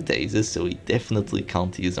have 2 dazes, so we definitely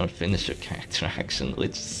can't use our finisher character action,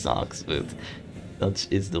 which sucks, but that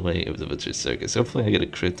is the way of the Butcher's Circus. Hopefully I get a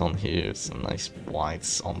crit on here, some nice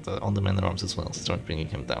blights on the Man-at-Arms as well, start bringing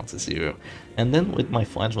him down to 0. And then with my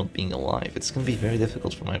Flagellant being alive, it's going to be very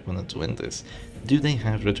difficult for my opponent to win this. Do they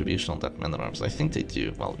have Retribution on that Man-at-Arms? I think they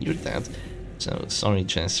do. Well, you're dead. So, sorry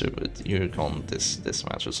Chester, but you're gone this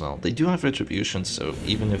match as well. They do have Retribution, so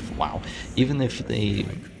even if they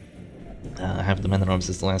have the Man-at-Arms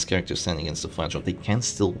as the last character standing against the Flagellant, they can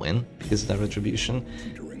still win because of that Retribution.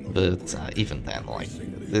 But even then, like,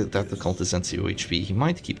 that Occultist at 0 HP, he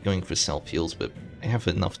might keep going for self-heals, but I have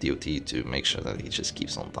enough DOT to make sure that he just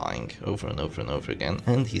keeps on dying over and over and over again,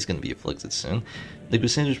 and he's going to be afflicted soon. The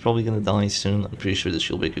Crusader's probably going to die soon. I'm pretty sure the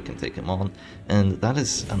Shieldbreaker can take him on, and that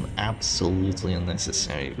is an absolutely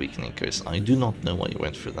unnecessary weakening curse. I do not know why you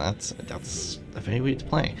went for that. That's a very weird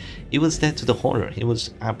play. He was dead to the horror. He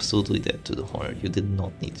was absolutely dead to the horror. You did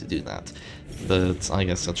not need to do that. But I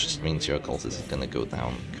guess that just means your Occultist is going to go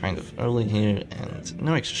down kind of early here, and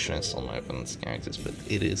no extra stress on my opponent's characters, but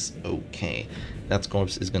it is okay. That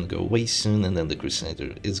corpse is going to go away soon, and then the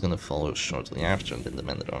Crusader is going to follow shortly after, and then the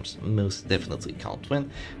Man-at-Arms most definitely can't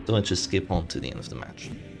win, so let's just skip on to the end of the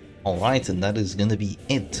match. Alright, and that is going to be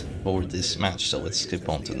it for this match, so let's skip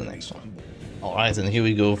on to the next one. Alright, and here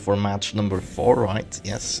we go for match number 4, right?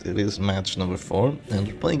 Yes, it is match number 4. And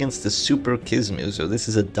we're playing against the Super Kizmu, so this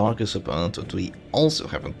is a Darkest opponent that we also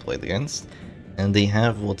haven't played against. And they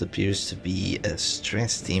have what appears to be a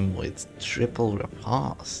stress team with triple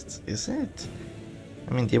riposte. Is it?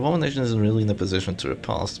 I mean, the Abomination isn't really in a position to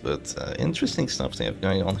riposte, but interesting stuff they have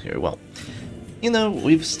going on here. Well, you know,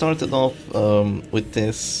 we've started off with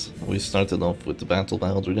this. We started off with the battle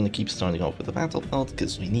belt. We're gonna keep starting off with the battle belt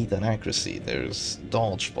because we need that accuracy. There's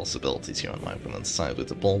dodge possibilities here on my opponent's side with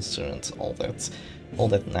the bolster and all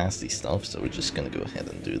that nasty stuff. So we're just gonna go ahead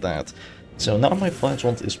and do that. So now my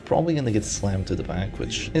flagellant is probably gonna get slammed to the back,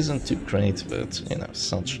 which isn't too great, but you know,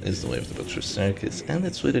 such is the way of the Butcher Circus, and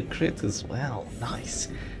it's with a crit as well. Nice.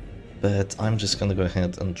 But I'm just gonna go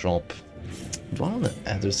ahead and drop. Do I want to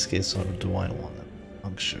add a skis or do I want to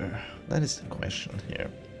puncture? That is the question here.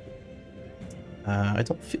 I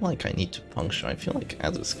don't feel like I need to puncture. I feel like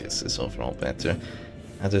Adderskiss is overall better.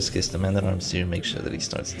 Adderskiss, the man-at-arms here, make sure that he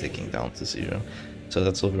starts ticking down to 0. So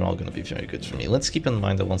that's overall going to be very good for me. Let's keep in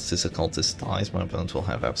mind that once this occultist dies, my opponent will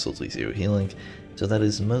have absolutely 0 healing. So that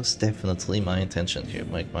is most definitely my intention here,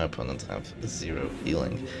 make my opponent have 0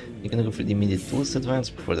 healing. You're going to go for the immediate duelist advance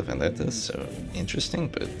before the vendettas, so interesting,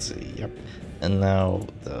 but yep. And now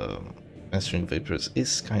the Mastering Vapors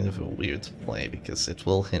is kind of a weird play because it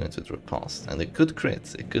will hit into the riposte, and it could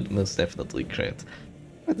crit, it could most definitely crit.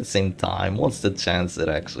 At the same time, what's the chance that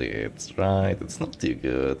actually hits, right? It's not too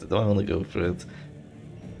good. Do I want to go for it?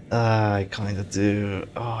 I kinda do.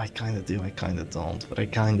 Oh, I kinda do, I kinda don't, but I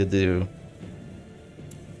kinda do.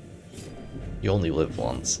 You only live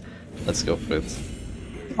once. Let's go for it.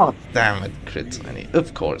 Oh, damn it, crit 20.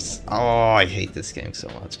 Of course. Oh, I hate this game so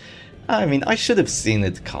much. I mean, I should have seen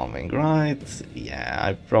it coming, right? Yeah,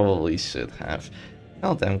 I probably should have.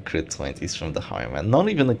 Oh, damn, crit 20s from the Highman. Not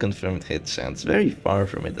even a confirmed hit chance. Very far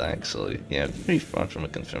from it, actually. Yeah, very far from a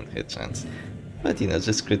confirmed hit chance. But, you know,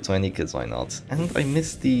 just crit 20, because why not? And I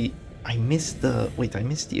missed the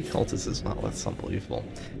occultist as well. That's unbelievable.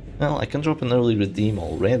 Well, I can drop an early redeem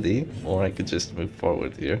already, or I could just move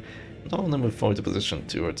forward here. I don't want to move forward to position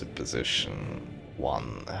 2 or to position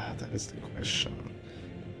 1. That is the question.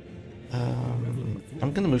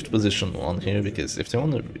 I'm gonna move to position 1 here because if they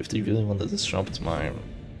really want to disrupt my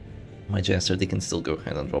Jester, they can still go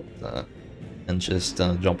ahead and drop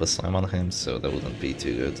a slam on him, so that wouldn't be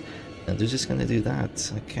too good. And they're just gonna do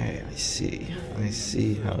that. Okay, I see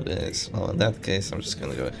how it is. Well, in that case, I'm just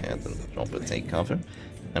gonna go ahead and drop a take cover.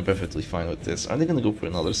 I'm perfectly fine with this. Are they gonna go for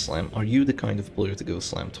another slam? Are you the kind of player to go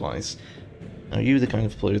slam twice? Are you the kind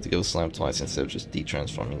of player to go slam twice instead of just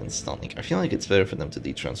detransforming and stunning? I feel like it's better for them to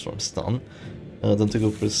detransform stun than to go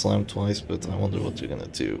for a slam twice, but I wonder what they're gonna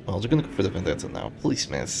do. Well, they're gonna go for the Vendetta now. Please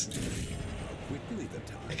miss.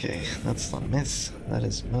 Okay, that's not a miss. That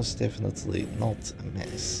is most definitely not a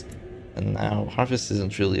miss. And now Harvest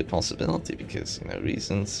isn't really a possibility because, you know,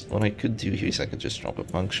 reasons. What I could do here is I could just drop a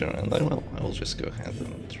puncture, and I will just go ahead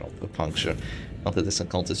and drop a puncture. Not that this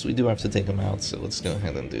occultist, we do have to take him out, so let's go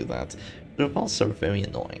ahead and do that. The repulses are very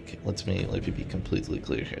annoying. Let me be completely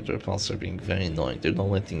clear here. The repulses are being very annoying. They're not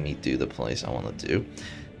letting me do the plays I want to do.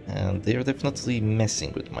 And they are definitely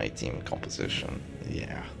messing with my team composition.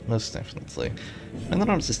 Yeah, most definitely.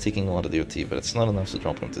 Man-at-arms is taking a lot of DOT, but it's not enough to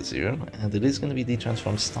drop him to 0. And it is going to be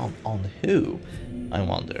detransform stun on who? I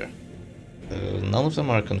wonder. None of them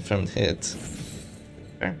are a confirmed hit.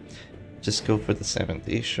 Fair. Just go for the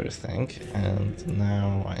 70, sure thing. And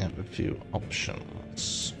now I have a few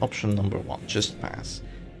options. Option number 1, just pass.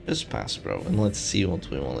 Just pass, bro, and let's see what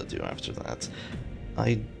we want to do after that.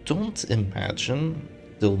 I don't imagine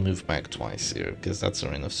they'll move back twice here, because that's a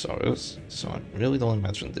Reign of Sorrows, so I really don't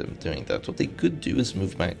imagine them doing that. What they could do is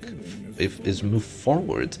move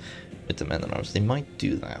forward with the Man-at-Arms. They might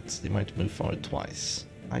do that. They might move forward twice.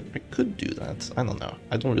 I could do that. I don't know.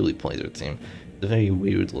 I don't really play their team. It's a very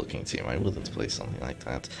weird looking team. I wouldn't play something like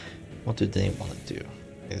that. What do they want to do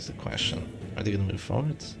is the question. Are they going to move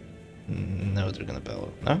forward? No, they're going to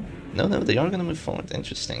bellow. No? No, they are going to move forward.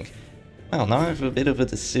 Interesting. Well, now I have a bit of a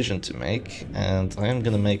decision to make, and I am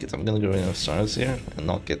gonna make it. I'm gonna go Reign of Sorrows here and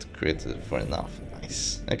not get critted for enough.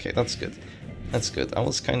 Nice. Okay, that's good. That's good. I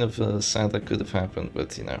was kind of sad that could have happened,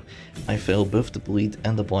 but you know, I failed both the bleed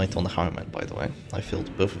and the blight on the Harman, by the way. I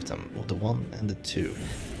failed both of them, well, the 1 and the 2.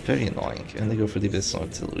 Very annoying. And they go for the Abyss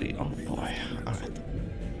Artillery. Oh boy. Alright.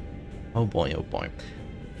 Oh boy, oh boy.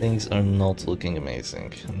 Things are not looking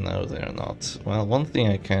amazing. No, they are not. Well, one thing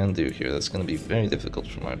I can do here that's going to be very difficult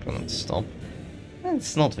for my opponent to stop.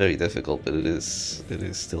 It's not very difficult, but it is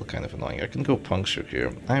still kind of annoying. I can go puncture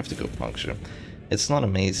here. I have to go puncture. It's not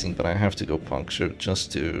amazing, but I have to go puncture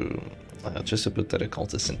just to just to put that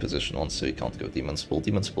occultist in position 1 so he can't go Demon's Pull.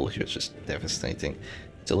 Demon's Pull here is just devastating.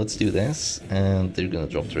 So let's do this, and they're gonna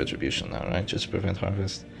drop the Retribution now, right? Just to prevent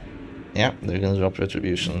Harvest. Yeah, they're gonna drop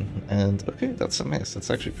Retribution, and okay, that's a miss. That's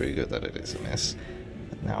actually pretty good that it is a miss.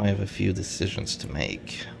 But now I have a few decisions to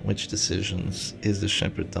make. Which decisions is the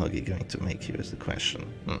Shepherd Doggy going to make here is the question.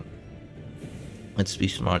 Let's be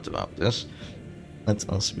smart about this. Let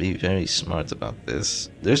us be very smart about this.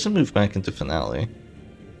 There's a move back into Finale.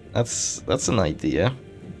 That's an idea.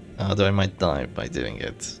 Though I might die by doing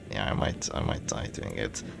it. Yeah, I might die doing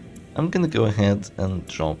it. I'm gonna go ahead and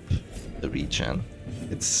drop the regen.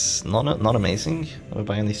 It's not amazing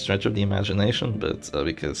by any stretch of the imagination, but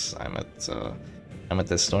because I'm at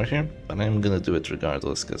this store here, but I'm gonna do it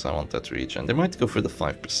regardless because I want that regen. They might go for the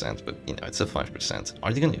 5%, but you know, it's a 5%.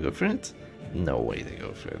 Are they gonna go for it? No way they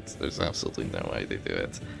go for it. There's absolutely no way they do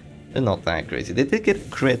it. They're not that crazy. They did get a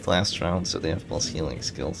crit last round, so they have plus healing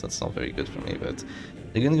skills. That's not very good for me, but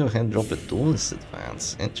they're gonna go ahead and drop a duelist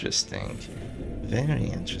advance. Interesting. Very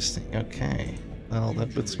interesting. Okay. Well,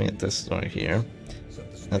 that puts me at this store here.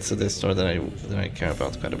 That's a this store that I care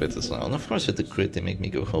about quite a bit as well. And of course with the crit they make me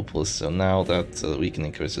go hopeless, so now that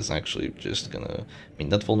weakening curse is actually just gonna... I mean,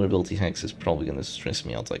 that vulnerability hex is probably gonna stress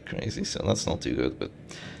me out like crazy, so that's not too good, but...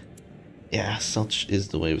 yeah, such is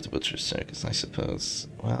the way of the Butcher's Circus, I suppose.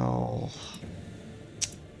 Well...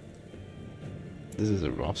 this is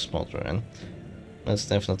a rough spot we're in. That's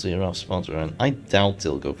definitely a rough spot we're in. I doubt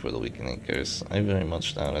they'll go for the weakening curse. I very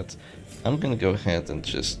much doubt it. I'm gonna go ahead and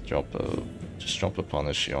just drop a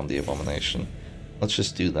punish here on the Abomination. Let's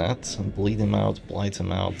just do that. Bleed him out, blight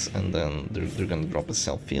him out, and then they're gonna drop a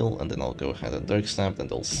self-heal, and then I'll go ahead and Dark Stab, and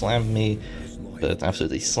they'll slam me. But after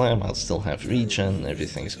they slam, I'll still have regen,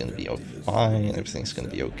 everything's gonna be fine, everything's gonna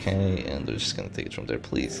be okay, and they're just gonna take it from there,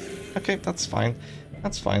 please. Okay, that's fine.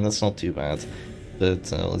 That's fine, that's not too bad.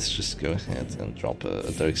 But let's just go ahead and drop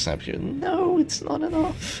a Dark Stab here. No, it's not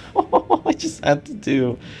enough. I just had to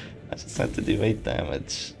do 8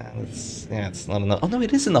 damage, and it's not enough. Oh no,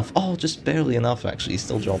 it is enough. Oh, just barely enough actually. He's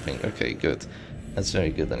still dropping. Okay, good. That's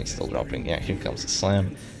very good that he's still dropping. Yeah, here comes the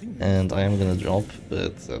slam, and I am gonna drop,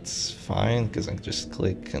 but that's fine because I can just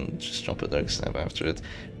click and just drop a Dark Stab after it.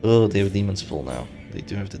 Oh, they have Demon's Pull now. They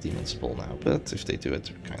do have the Demon's Pull now, but if they do it,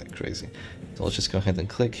 they're kind of crazy. So let's just go ahead and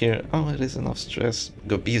click here. Oh, it is enough stress.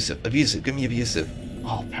 Go abusive, abusive, give me abusive.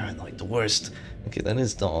 Oh, paranoid, the worst. Okay, that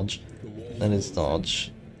is dodge. That is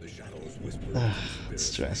dodge.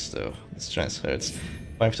 Stress though. Stress hurts.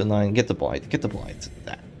 5 to 9. Get the blight. Get the blight.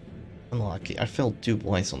 That. Unlucky. I failed 2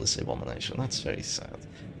 blights on this Abomination. That's very sad.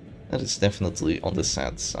 That is definitely on the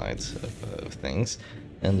sad side of things.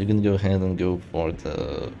 And you're gonna go ahead and go for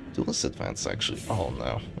the duelist advance actually. Oh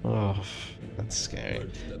no. Oh, that's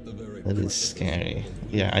scary. That is scary.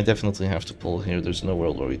 Yeah, I definitely have to pull here. There's no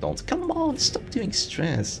world where we don't. Come on, stop doing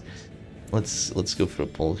stress. Let's go for a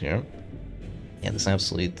pull here. Yeah, there's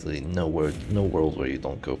absolutely no world where you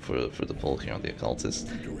don't go for the pull here on the occultist.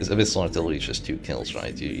 Because Abyssal Artillery is just 2 kills,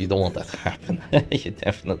 right? You don't want that to happen. You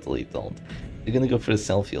definitely don't. You're gonna go for the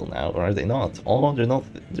self-heal now, or are they not? Oh, they're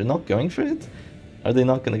not going for it? Are they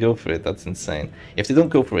not gonna go for it? That's insane. If they don't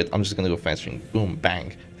go for it, I'm just gonna go fastering. Boom,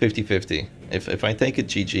 bang. 50-50. If I take it,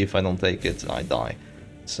 GG. If I don't take it, I die.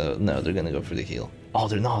 So, no, they're gonna go for the heal. Oh,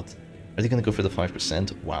 they're not. Are they gonna go for the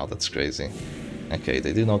 5%? Wow, that's crazy. Okay,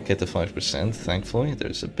 they do not get the 5%, thankfully.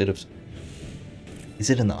 There's a bit of... Is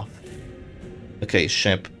it enough? Okay,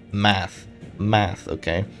 Shep, math,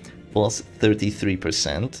 okay. Plus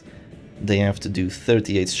 33%. They have to do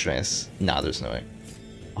 38 stress. Nah, there's no way.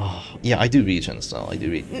 Oh, yeah, I do regen, so I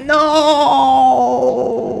do regen. No!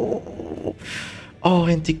 Oh,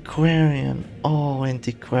 Antiquarian. Oh,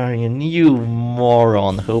 Antiquarian, you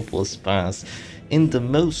moron. Hopeless pass. In the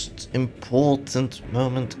most important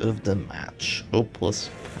moment of the match. Hopeless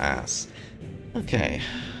pass. Okay.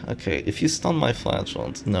 Okay, if you stun my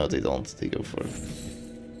flagellant... No, they don't. They go for it.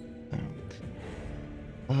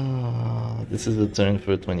 This is a turn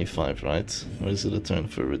for 25, right? Or is it a turn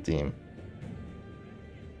for redeem?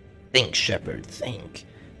 Think, Shepherd, think.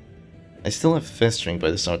 I still have Festering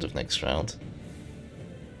by the start of next round.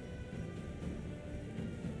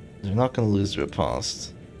 They're not gonna lose their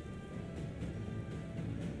past.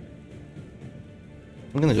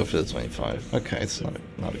 I'm gonna go for the 25. Okay, it's not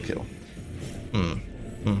a kill.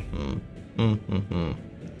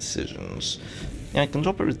 Decisions. Yeah, I can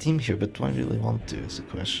drop a redeem here, but do I really want to is the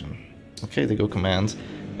question. Okay, they go command.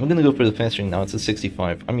 I'm gonna go for the festering now, it's a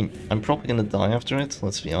 65. I mean, I'm probably gonna die after it,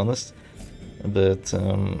 let's be honest. But,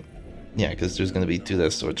 yeah, because there's gonna be 2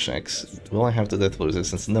 Death Sword checks. Will I have the Death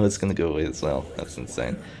Resistance? No, it's gonna go away as well. That's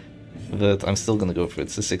insane. But I'm still gonna go for it.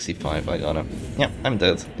 It's a 65, I gotta. Yeah, I'm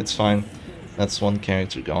dead. It's fine. That's one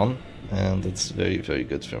character gone, and it's very, very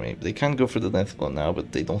good for me. They can go for the death blow now,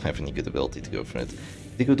 but they don't have any good ability to go for it.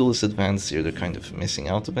 If they go Duelist Advance here, they're kind of missing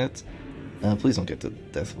out a bit. Please don't get the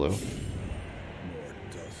death blow.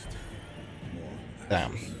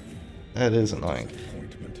 Damn. That is annoying.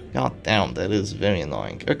 God damn, that is very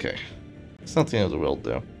annoying. Okay. It's not the end of the world,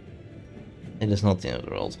 though. It is not the end of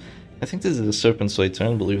the world. I think this is a Serpent Sway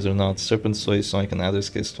turn, believe it or not. Serpent Sway so I can add this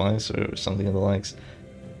case twice or something of the likes.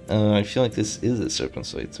 I feel like this is a Serpent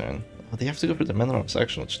Sway turn. They have to go for the Man Arms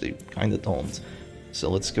action, which they kinda don't. So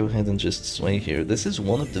let's go ahead and just sway here. This is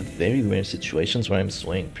one of the very rare situations where I'm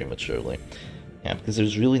swaying prematurely. Yeah, because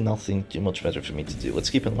there's really nothing too much better for me to do. Let's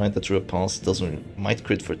keep in mind that True Pulse might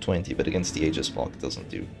crit for 20, but against the Aegis block doesn't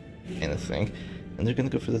do anything. And they're gonna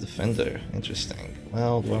go for the Defender. Interesting.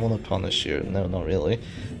 Well, do I want to punish here? No, not really.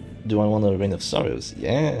 Do I want a Reign of Sorrows?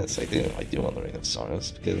 Yes, I do. I do want a Reign of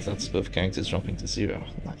Sorrows, because that's both characters dropping to 0.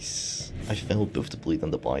 Nice. I failed both the Bleed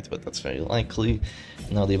and the Bite, but that's very likely.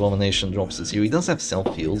 Now the Abomination drops to 0. He does have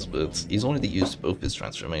self-heals, but he's already used both his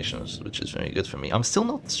transformations, which is very good for me. I'm still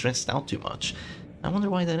not stressed out too much. I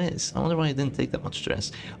wonder why that is. I wonder why he didn't take that much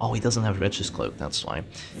stress. Oh, he doesn't have Wretch's Cloak, that's why.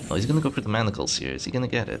 Oh, he's gonna go for the Manacles here. Is he gonna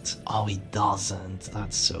get it? Oh, he doesn't.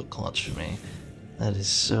 That's so clutch for me. That is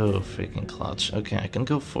so freaking clutch. Okay, I can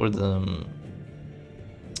go for the...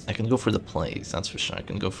 I can go for the plays, that's for sure. I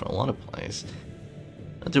can go for a lot of plays.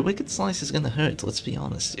 The Wicked Slice is gonna hurt, let's be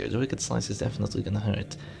honest here. The Wicked Slice is definitely gonna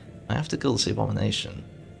hurt. I have to kill this Abomination.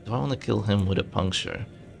 Do I want to kill him with a Puncture?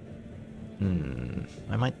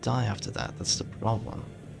 I might die after that, that's the problem.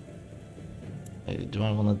 Do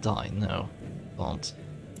I want to die? No, I don't.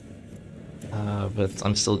 But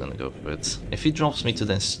I'm still gonna go for it. If he drops me to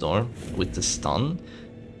the store with the stun,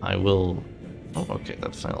 I will... Oh, okay,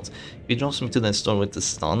 that failed. If he drops me to the store with the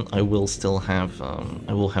stun, I will still have,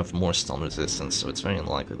 more stun resistance, so it's very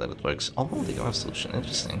unlikely that it works. Oh, they go Absolution,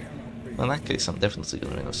 interesting. Well, in that case, I'm definitely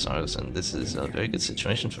gonna Reign of Sorrows, and this is a very good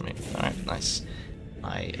situation for me. Alright, nice.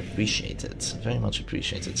 I appreciate it, very much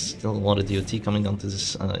appreciate it. Still a lot of DOT coming onto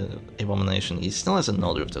this Abomination. He still has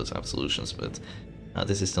another of those Absolutions, but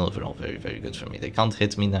this is still overall very, very good for me. They can't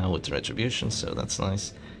hit me now with Retribution, so that's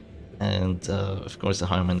nice. And of course the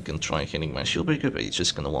Highman can try hitting my Shieldbreaker, but he's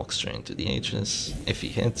just gonna walk straight into the Aegis if he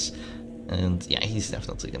hits. And yeah, he's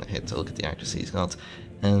definitely gonna hit. Look at the accuracy he's got.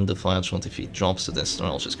 And the Flashpoint, if he drops to Death Star,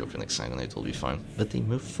 I'll just go for an Hexagonate, it'll be fine. But they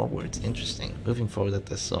move forward, interesting. Moving forward at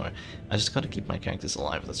Death Star. I just gotta keep my characters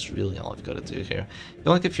alive, that's really all I've gotta do here. I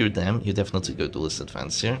feel like if you're them, you definitely go Duelist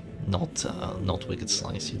Advance here. Not Wicked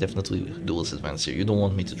Slice, you definitely Duelist Advance here. You don't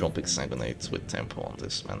want me to drop Hexagonate with Tempo on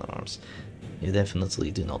this Man at Arms. You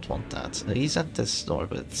definitely do not want that. He's at Death Star,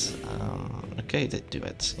 but okay, they do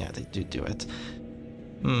it. Yeah, they do it.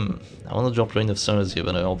 I want to drop Reign of Sorrows here,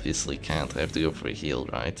 but I obviously can't. I have to go for a heal,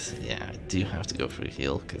 right? Yeah, I do have to go for a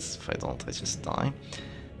heal, because if I don't, I just die.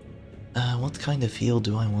 What kind of heal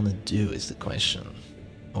do I want to do is the question.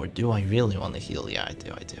 Or do I really want to heal? Yeah, I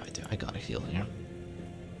do. I gotta heal here.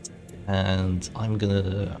 And I'm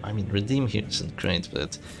gonna... I mean, Redeem here isn't great,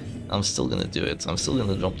 but I'm still gonna do it. I'm still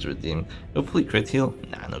gonna drop the Redeem. Hopefully crit heal?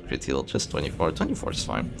 Nah, no crit heal, just 24. 24 is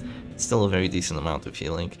fine. It's still a very decent amount of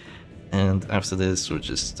healing. And after this, we're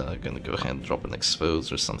just gonna go ahead and drop an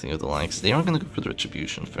Expose or something of the likes. They are gonna go for the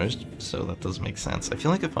Retribution first, so that does make sense. I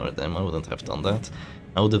feel like if I were them, I wouldn't have done that.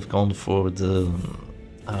 I would have gone for the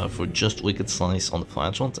for just Wicked Slice on the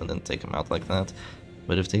Flagellant and then take him out like that.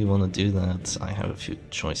 But if they want to do that, I have a few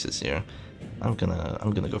choices here. I'm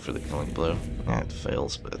gonna go for the Killing Blow. Yeah, it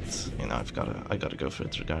fails, but you know I gotta go for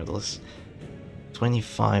it regardless.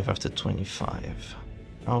 25 after 25.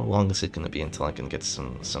 How long is it gonna be until I can get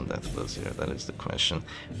some death blows here? That is the question.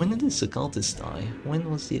 When did this Occultist die?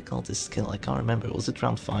 When was the Occultist kill? I can't remember. Was it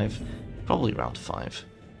round 5? Probably round 5.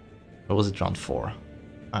 Or was it round 4?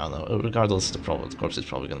 I don't know. Regardless, the corpse is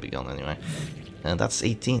probably gonna be gone anyway. And that's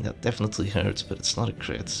 18. That definitely hurts, but it's not a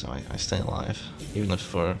crit, so I stay alive, even if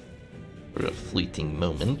for a fleeting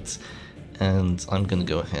moment. And I'm gonna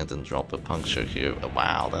go ahead and drop a Puncture here.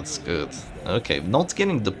 Wow, that's good. Okay, not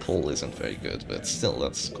getting the pull isn't very good, but still,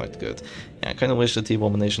 that's quite good. Yeah, I kind of wish that the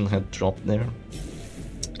Abomination had dropped there.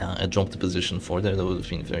 I dropped the position 4 there, that would have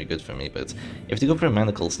been very good for me, but if they go for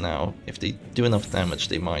Manacles now, if they do enough damage,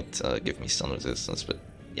 they might give me stun resistance, but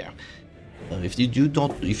yeah. If you do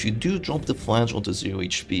drop the Flagell to 0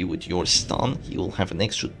 HP with your stun, he will have an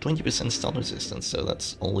extra 20% stun resistance, so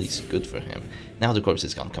that's always good for him. Now the corpse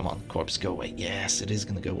is gone, come on, corpse, go away. Yes, it is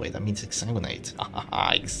gonna go away, that means Hexagonate.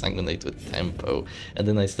 Haha, Hexagonate with Tempo. And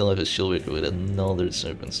then I still have a Shieldbreaker with another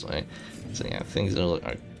Serpent Sway. So yeah, things are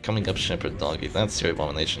coming up Shepherd Doggy. That's your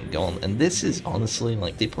Abomination gone. And this is honestly,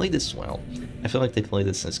 like, they played this well. I feel like they played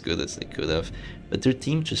this as good as they could have. But their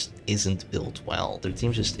team just isn't built well. Their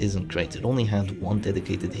team just isn't great. It only had one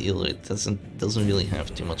dedicated healer. It doesn't really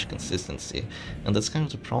have too much consistency. And that's kind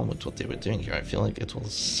of the problem with what they were doing here. I feel like it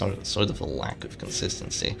was sort of a lack of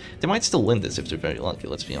consistency. They might still win this if they're very lucky,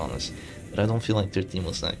 let's be honest. But I don't feel like their team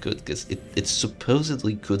was that good, because it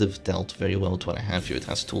supposedly could have dealt very well with what I have here. It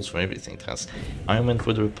has tools for everything. It has Iron Man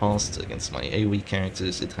for the riposte against my AoE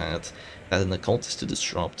characters. It had an occultist to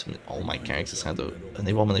disrupt. All my characters had an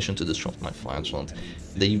abomination to disrupt my flagellant.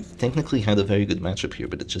 They technically had a very good matchup here,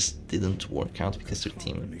 but it just didn't work out because their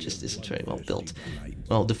team just isn't very well built.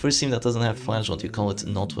 Well, the first team that doesn't have flagellant, you call it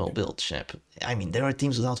not well built, Shep. I mean, there are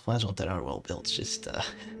teams without flagellant that are well built. Just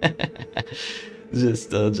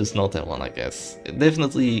just not that one, I guess.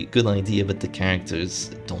 Definitely good idea, but the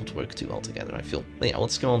characters don't work too well together, I feel. But yeah,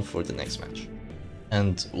 let's go on for the next match.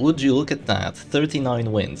 And would you look at that,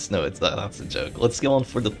 39 wins. No, that's a joke. Let's go on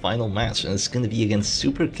for the final match, and it's gonna be against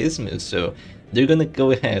Super Kismu, so they're gonna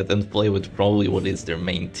go ahead and play with probably what is their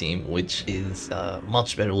main team, which is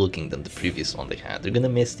much better looking than the previous one they had. They're gonna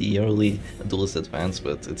miss the early duelist advance,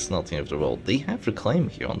 but it's not the end of the world. They have Reclaim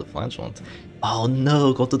here on the flagellant. Oh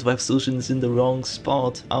no, God of Web Solution is in the wrong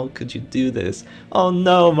spot. How could you do this? Oh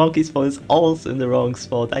no, Monkey Spawn is also in the wrong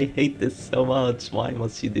spot. I hate this so much. Why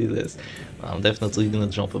must you do this? I'm definitely gonna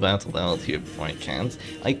drop a Battle Ballad here before I can't.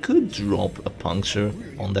 I could drop a Puncture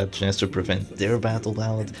on that Jester, prevent their Battle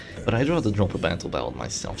Ballad, but I'd rather drop a Battle Ballad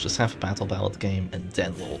myself. Just have a Battle Ballad game, and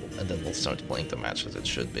then we'll start playing the match as it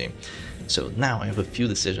should be. So now I have a few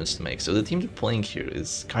decisions to make. So the team they're playing here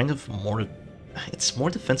is kind of more... It's more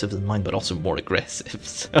defensive than mine, but also more aggressive,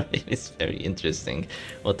 so it's very interesting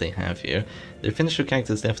what they have here. Their finisher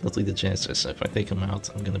character is definitely the Jester, so if I take him out,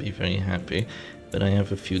 I'm gonna be very happy. But I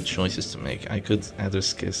have a few choices to make. I could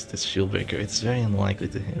Adder's Kiss this Shieldbreaker. It's very unlikely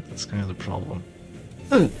to hit, that's kind of the problem.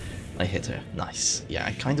 I hit her, nice. Yeah,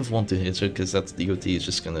 I kind of want to hit her, because that DOT is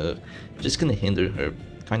just gonna hinder her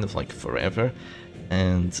kind of like forever.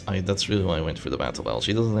 And that's really why I went for the Battle Bell.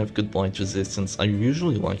 She doesn't have good blight resistance. I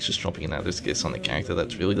usually like just dropping an Adder's Kiss on a character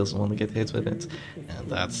that really doesn't want to get hit with it. And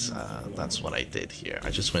that's what I did here. I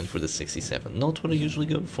just went for the 67. Not what I usually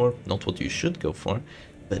go for, not what you should go for,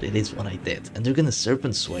 but it is what I did. And they're gonna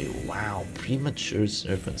Serpent Sway. Wow, premature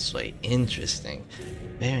Serpent Sway. Interesting.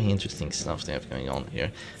 Very interesting stuff they have going on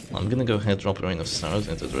here. I'm gonna go ahead, drop a Rain of Stars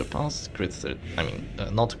into the riposte, crit,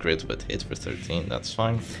 not crit, but hit for 13, that's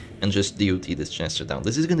fine. And just DOT this Jester down.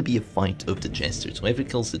 This is gonna be a fight of the Jesters. Whoever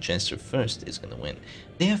kills the Jester first is gonna win.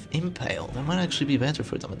 They have Impale. That might actually be better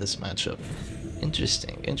for them in this matchup.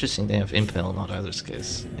 Interesting they have Impale, not Adder's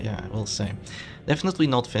Kiss. Yeah, I will say. Definitely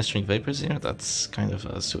not Festering Vapors here, that's kind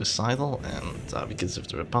of suicidal, and because of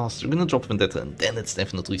the riposte, we're gonna drop Vendetta, and then it's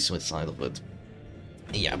definitely suicidal, but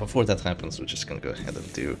yeah, before that happens, we're just gonna go ahead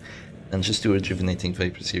and just do Rejuvenating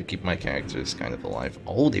Vapors here, keep my characters kind of alive.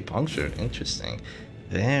 Oh, they puncture, interesting.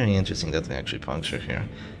 Very interesting that they actually puncture here.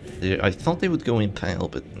 I thought they would go Impale,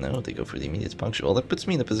 but no, they go for the immediate puncture. Well, that puts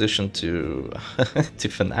me in a position to to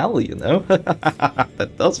finale, you know?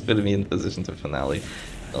 That does put me in a position to finale.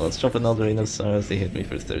 Well, let's drop another Rain of Stars. They hit me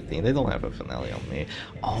for 13. They don't have a finale on me.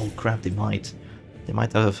 Oh crap, they might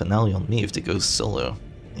have a finale on me if they go solo.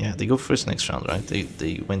 Yeah, they go first next round, right?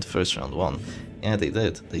 They went first round 1. Yeah, they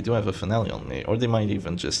did. They do have a finale on me. Or they might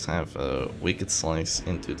even just have a Wicked Slice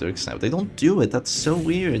into Dirk Stab. They don't do it. That's so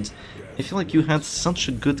weird. I feel like you had such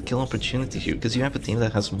a good kill opportunity here, because you have a team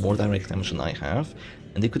that has more direct damage than I have,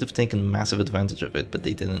 and they could have taken massive advantage of it, but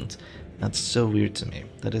they didn't. That's so weird to me.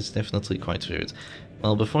 That is definitely quite weird.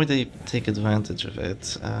 Well, before they take advantage of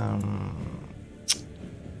it,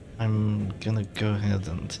 I'm gonna go ahead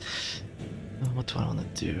and... what do I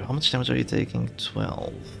want to do? How much damage are you taking?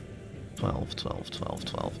 12. 12,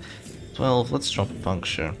 let's drop a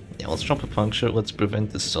Puncture. Yeah, let's drop a Puncture, let's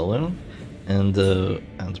prevent the solo, and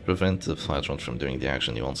prevent the Flagellant from doing the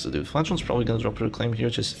action he wants to do. Flagelant's probably gonna drop a Reclaim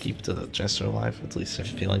here, just to keep the Jester alive, at least I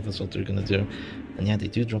feel like that's what they're gonna do. And yeah, they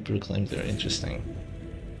do drop a Reclaim there, interesting.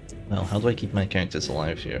 Well, how do I keep my characters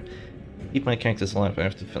alive here? Keep my characters alive, I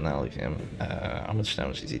have to finale him. How much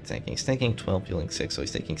damage is he taking? He's taking 12, healing 6, so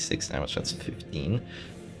he's taking 6 damage, that's 15.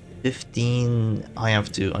 15, I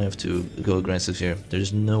have to go aggressive here.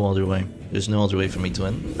 There's no other way. There's no other way for me to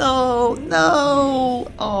win. No!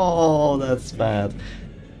 Oh, that's bad.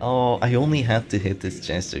 Oh, I only had to hit this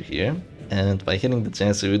Jester here, and by hitting the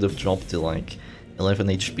Jester, it would have dropped to like 11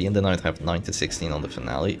 HP, and then I'd have 9 to 16 on the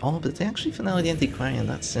finale. Oh, but they actually finale the Antiquarian,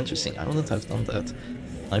 that's interesting. I wouldn't have done that.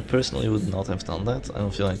 I personally would not have done that. I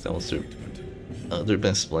don't feel like that was their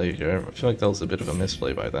best play here. I feel like that was a bit of a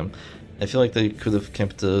misplay by them. I feel like they could have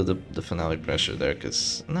kept the finale pressure there,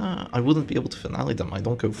 because, nah, I wouldn't be able to finale them. I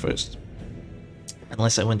don't go first.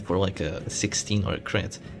 Unless I went for like a 16 or a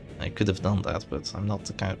crit. I could have done that, but I'm not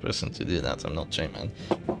the kind of person to do that. I'm not J-Man.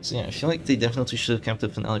 So yeah, I feel like they definitely should have kept the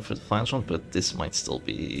finale for the flash one, but this might still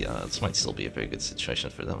be a very good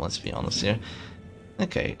situation for them, let's be honest here.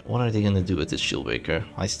 Okay, what are they gonna do with this shield breaker?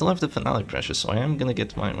 I still have the finale pressure, so I am gonna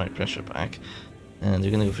get my pressure back. And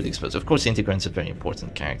they're gonna go for the explosive. Of course, Integrant's a very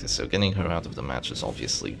important character, so getting her out of the match is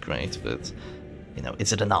obviously great, but, you know,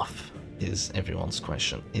 is it enough? Is everyone's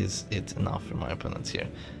question. Is it enough for my opponent here?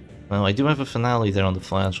 Well, I do have a finale there on the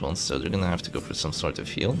flash one, so they're gonna have to go for some sort of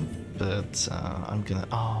heal. But I'm gonna...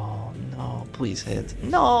 Oh, no, please hit.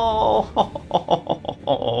 No!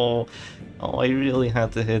 Oh, I really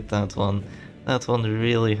had to hit that one. That one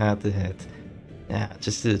really had to hit. Yeah,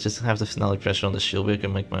 just to have the finale pressure on the shield breaker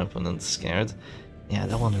and make my opponent scared. Yeah,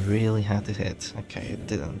 that one really had to hit. Okay, it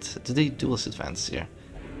didn't. Do they duelist advance here?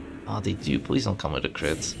 Oh, they do. Please don't come with a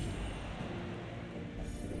crit.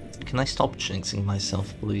 Can I stop jinxing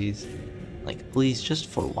myself, please? Like, please, just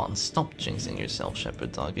for once, stop jinxing yourself,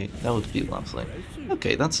 Shepherd Doggy. That would be lovely.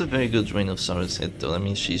 Okay, that's a very good Reign of Sorrows hit, though. That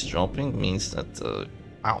means she's dropping, means that,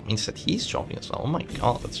 wow, means that he's dropping as well. Oh my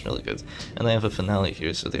god, that's really good. And I have a finale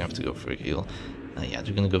here, so they have to go for a heal. Yeah,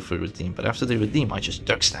 they're gonna go for a redeem, but after they redeem, I just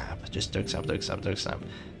Dirk Stab. Just Dirk Stab, Dirk Stab, Dirk Stab.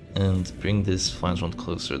 And bring this flash round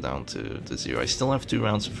closer down to 0. I still have 2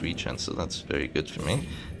 rounds of regen, so that's very good for me.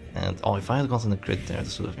 And, oh, if I had gotten a crit there,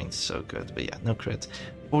 this would have been so good. But yeah, no crit.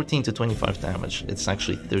 14 to 25 damage. It's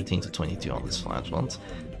actually 13 to 22 on this flash round.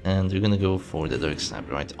 And they're gonna go for the Dirk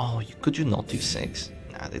Stab, right? Oh, could you not do 6?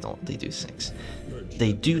 Nah, they don't. They do 6.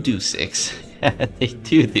 They do 6. They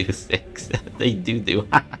do 6. They do.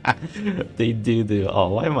 They do. Oh,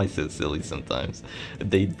 why am I so silly sometimes?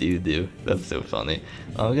 They do. That's so funny.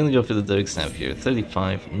 I'm gonna go for the Dirk Stab here.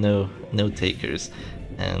 35. No takers.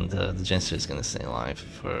 And the Jester is gonna stay alive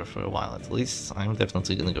for a while at least. I'm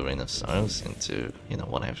definitely gonna go Reign of Sorrows into, you know,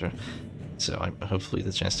 whatever. So hopefully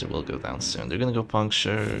the Jester will go down soon. They're gonna go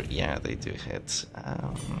Puncture. Yeah, they do hit.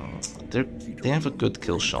 They have a good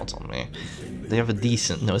kill shot on me. They have a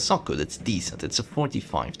decent... No, it's not good, it's decent. It's a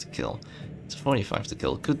 45 to kill. It's a 45 to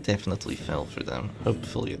kill. Could definitely fail for them.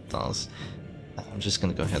 Hopefully it does. I'm just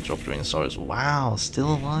gonna go ahead and drop the Reign of Sorrows. Wow,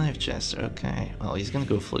 still alive, Jester. Okay. Well, he's gonna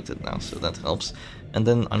go Afflicted now, so that helps. And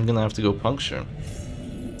then I'm gonna have to go Puncture.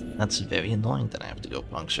 That's very annoying that I have to go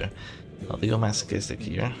Puncture. They go Masochistic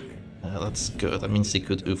here. That's good. That means they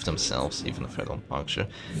could oof themselves, even if I don't puncture.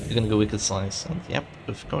 They're gonna go Wicked Slice, and yep,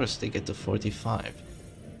 of course, they get to 45.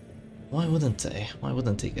 Why wouldn't they? Why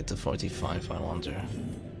wouldn't they get to 45, I wonder?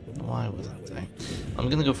 Why wouldn't they? I'm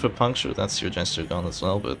gonna go for Puncture, that's your Jester gone as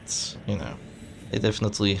well, but, you know, they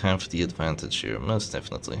definitely have the advantage here. Most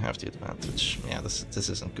definitely have the advantage. Yeah, this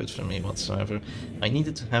isn't good for me whatsoever. I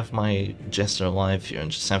needed to have my Jester alive here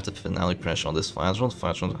and just have the finale pressure on this Flash Round.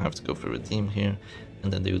 Flash Round will have to go for Redeem here.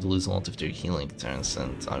 And then they would lose a lot of their healing turns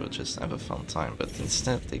and I would just have a fun time. But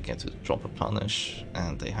instead they get to drop a punish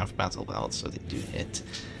and they have battle belt, so they do hit.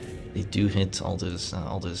 They do hit all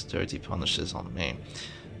those dirty punishes on me.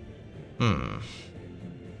 Do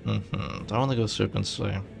I want to go Serpent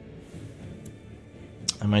Slayer?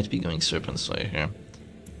 I might be going Serpent Slayer here.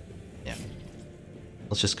 Yeah.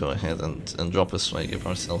 Let's just go ahead and drop a Sway, give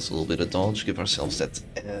ourselves a little bit of dodge, give ourselves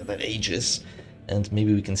that Aegis. And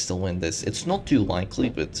maybe we can still win this. It's not too likely,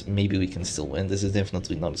 but maybe we can still win. This is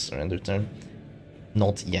definitely not a surrender turn.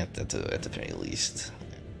 Not yet, at the very least.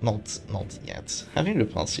 Not yet. Having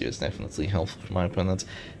Repulse here is definitely helpful for my opponent.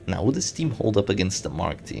 Now, would this team hold up against the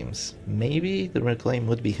Mark teams? Maybe the Reclaim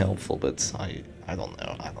would be helpful, but I don't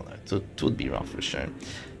know. It would be rough for sure.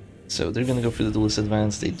 So they're gonna go for the Duelist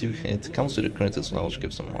Advance. They do hit. Comes with a crit as well, which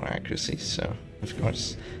gives them more accuracy, so of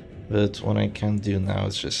course. But what I can do now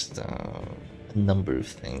is just a number of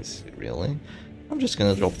things, really. I'm just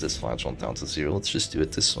gonna drop this Flash on down to 0. Let's just do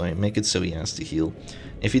it this way. Make it so he has to heal.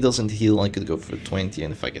 If he doesn't heal, I could go for 20,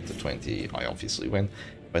 and if I get to 20, I obviously win.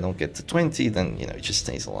 If I don't get to 20, then, you know, he just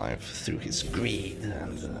stays alive through his greed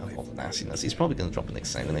and all the nastiness. He's probably gonna drop an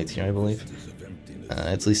Exsanguinate here, I believe.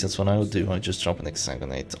 At least that's what I would do. I just drop an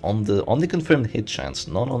Exsanguinate on the confirmed hit chance,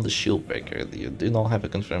 not on the Shield Breaker. You do not have a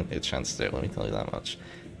confirmed hit chance there, let me tell you that much.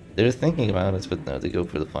 They're thinking about it, but no, they go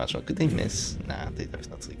for the Flash Round. Could they miss? Nah, they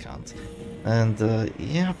definitely can't. And,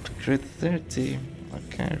 yep, crit 30.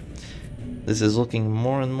 Okay. This is looking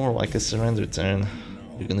more and more like a surrender turn.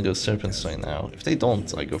 You're gonna go Serpent Sway now. If they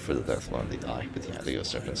don't, I go for the Death Blow and they die. But yeah, they go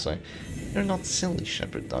Serpent Sway. They're not silly,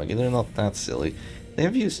 Shepherd Doggy. They're not that silly. They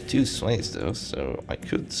have used 2 Sways though, so I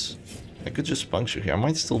could just puncture here. I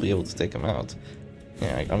might still be able to take them out.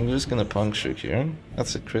 Yeah, I'm just gonna puncture here.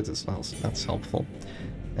 That's a crit as well, so that's helpful.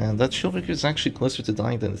 And that Shieldbreaker is actually closer to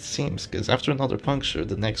dying than it seems, because after another puncture,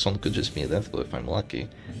 the next one could just be a death blow if I'm lucky.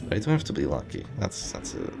 But I do have to be lucky. That's the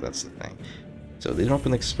thing. So they drop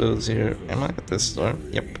an expose here. Am I at this store?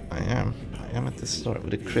 Yep, I am. I am at this store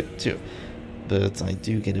with a crit too. But I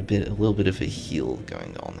do get a little bit of a heal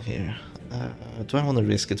going on here. Do I want to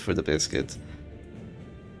risk it for the biscuit?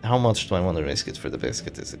 How much do I want to risk it for the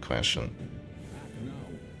biscuit is the question.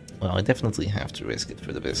 Well, I definitely have to risk it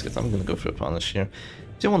for the biscuit. I'm gonna go for a punish here.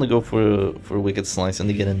 Do you want to go for a Wicked Slice and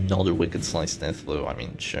they get another Wicked Slice death blow? I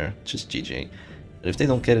mean, sure, just GG. But if they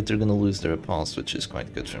don't get it, they're gonna lose their riposte, which is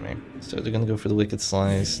quite good for me. So they're gonna go for the Wicked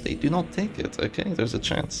Slice. They do not take it. Okay, there's a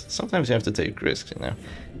chance. Sometimes you have to take risks, you know.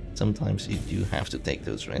 Sometimes you do have to take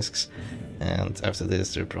those risks. And after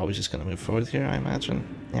this, they're probably just gonna move forward here, I imagine.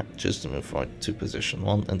 Yeah, just to move forward to position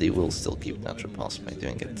 1, and they will still keep that riposte by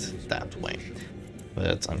doing it that way.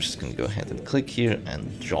 But I'm just gonna go ahead and click here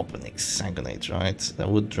and drop an Hexagonate, right? That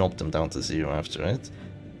would drop them down to 0 after it.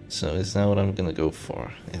 So is that what I'm gonna go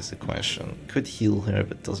for, is the question. Could heal her,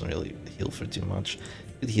 but doesn't really heal for too much.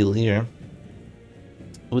 Could heal here.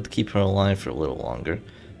 Would keep her alive for a little longer.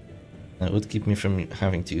 That would keep me from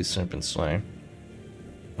having to use Serpent Sway.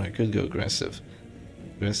 Or I could go aggressive.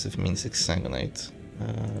 Aggressive means Hexagonate.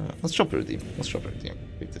 Let's drop a Redeem. Let's drop a Redeem.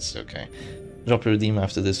 I think this is okay. Drop a Redeem.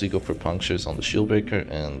 After this we go for punctures on the Shieldbreaker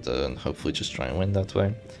and hopefully just try and win that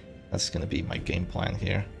way. That's gonna be my game plan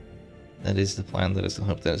here. That is the plan, that is the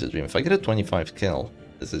hope, that is the dream. If I get a 25 kill,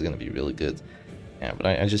 this is gonna be really good. Yeah, but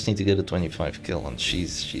I just need to get a 25 kill and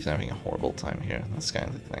she's having a horrible time here. That's kind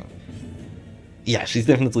of the thing. Yeah, she's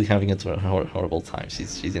definitely having a horrible time.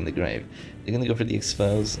 She's in the grave. They're gonna go for the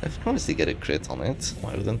expose. Of course they get a crit on it.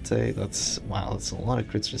 Why wouldn't they? Wow, that's a lot of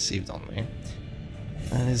crits received on me.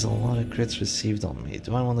 That is a lot of crits received on me.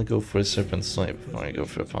 Do I want to go for a Serpent Sway before I go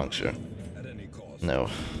for a puncture? No,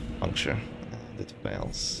 puncture. And it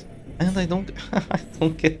fails. And I don't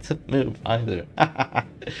get the move either.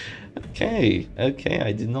 Okay,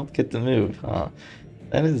 I did not get the move, huh?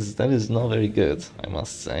 That is not very good, I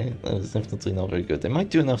must say. That is definitely not very good. They might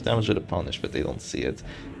do enough damage with a punish, but they don't see it.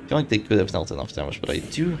 I feel like they could have dealt enough damage, but I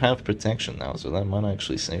do have protection now, so that might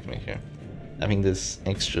actually save me here. Having this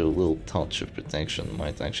extra little touch of protection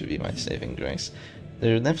might actually be my saving grace.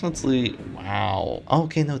 They're definitely... Wow.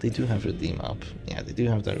 Okay, no, they do have Redeem up. Yeah, they do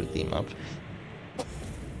have that Redeem up.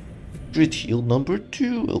 Crit heal number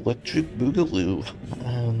 2, Electric Boogaloo.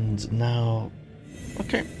 And now...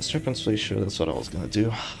 Okay, Serpent Sway, sure, that's what I was gonna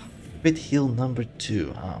do. Crit heal number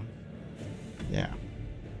 2, huh? Yeah.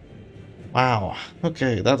 Wow,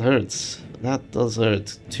 okay, that hurts. That does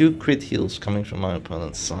hurt. 2 crit heals coming from my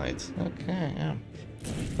opponent's side. Okay, yeah.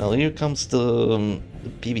 Well, here comes the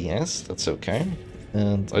PBS, that's okay.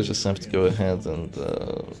 And I just have to go ahead and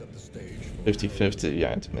 50-50,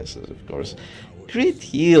 yeah, it misses, of course. Crit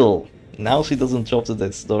heal! Now she doesn't drop to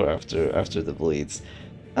death's door after the bleeds.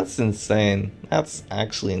 That's insane. That's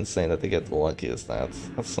actually insane that they get the luckiest that.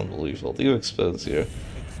 That's unbelievable. Do you expose here?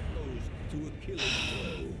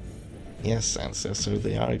 Yes, Ancestor,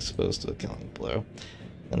 they are exposed to a killing blow.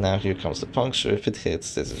 And now here comes the puncture. If it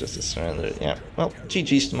hits, this is just a surrender. Yeah, well,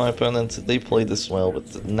 GG's to my opponent. They played this well,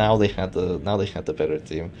 but now they had the better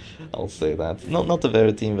team. I'll say that. Not the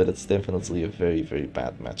better team, but it's definitely a very, very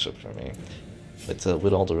bad matchup for me.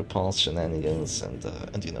 With all the repulse shenanigans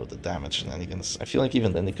and you know, the damage shenanigans, I feel like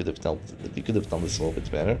even then they could have done this a little bit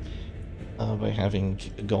better. By having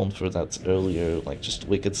gone for that earlier, like just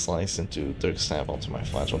Wicked Slice into Dirk Stab onto my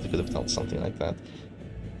Flashpoint, they could have done something like that.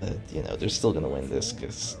 But, you know, they're still gonna win this,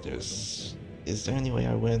 because there's... Is there any way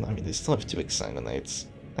I win? I mean, they still have 2 Hexagonates.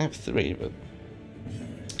 I have 3, but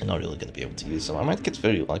I'm not really gonna be able to use them. I might get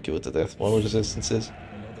very lucky with the Death Blow resistances.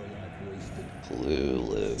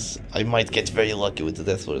 Clueless. I might get very lucky with the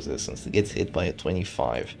Death Blow resistance to get hit by a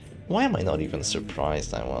 25. Why am I not even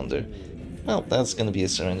surprised, I wonder? Well, that's gonna be a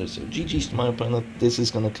surrender, so GG's to my opponent. This is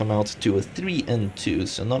gonna come out to a 3-2,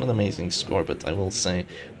 so not an amazing score, but I will say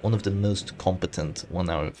one of the most competent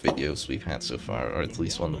 1-hour videos we've had so far, or at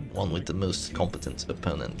least one with the most competent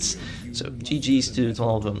opponents. So GG's to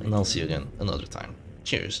all of them, and I'll see you again another time.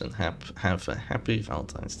 Cheers, and have a happy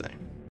Valentine's Day.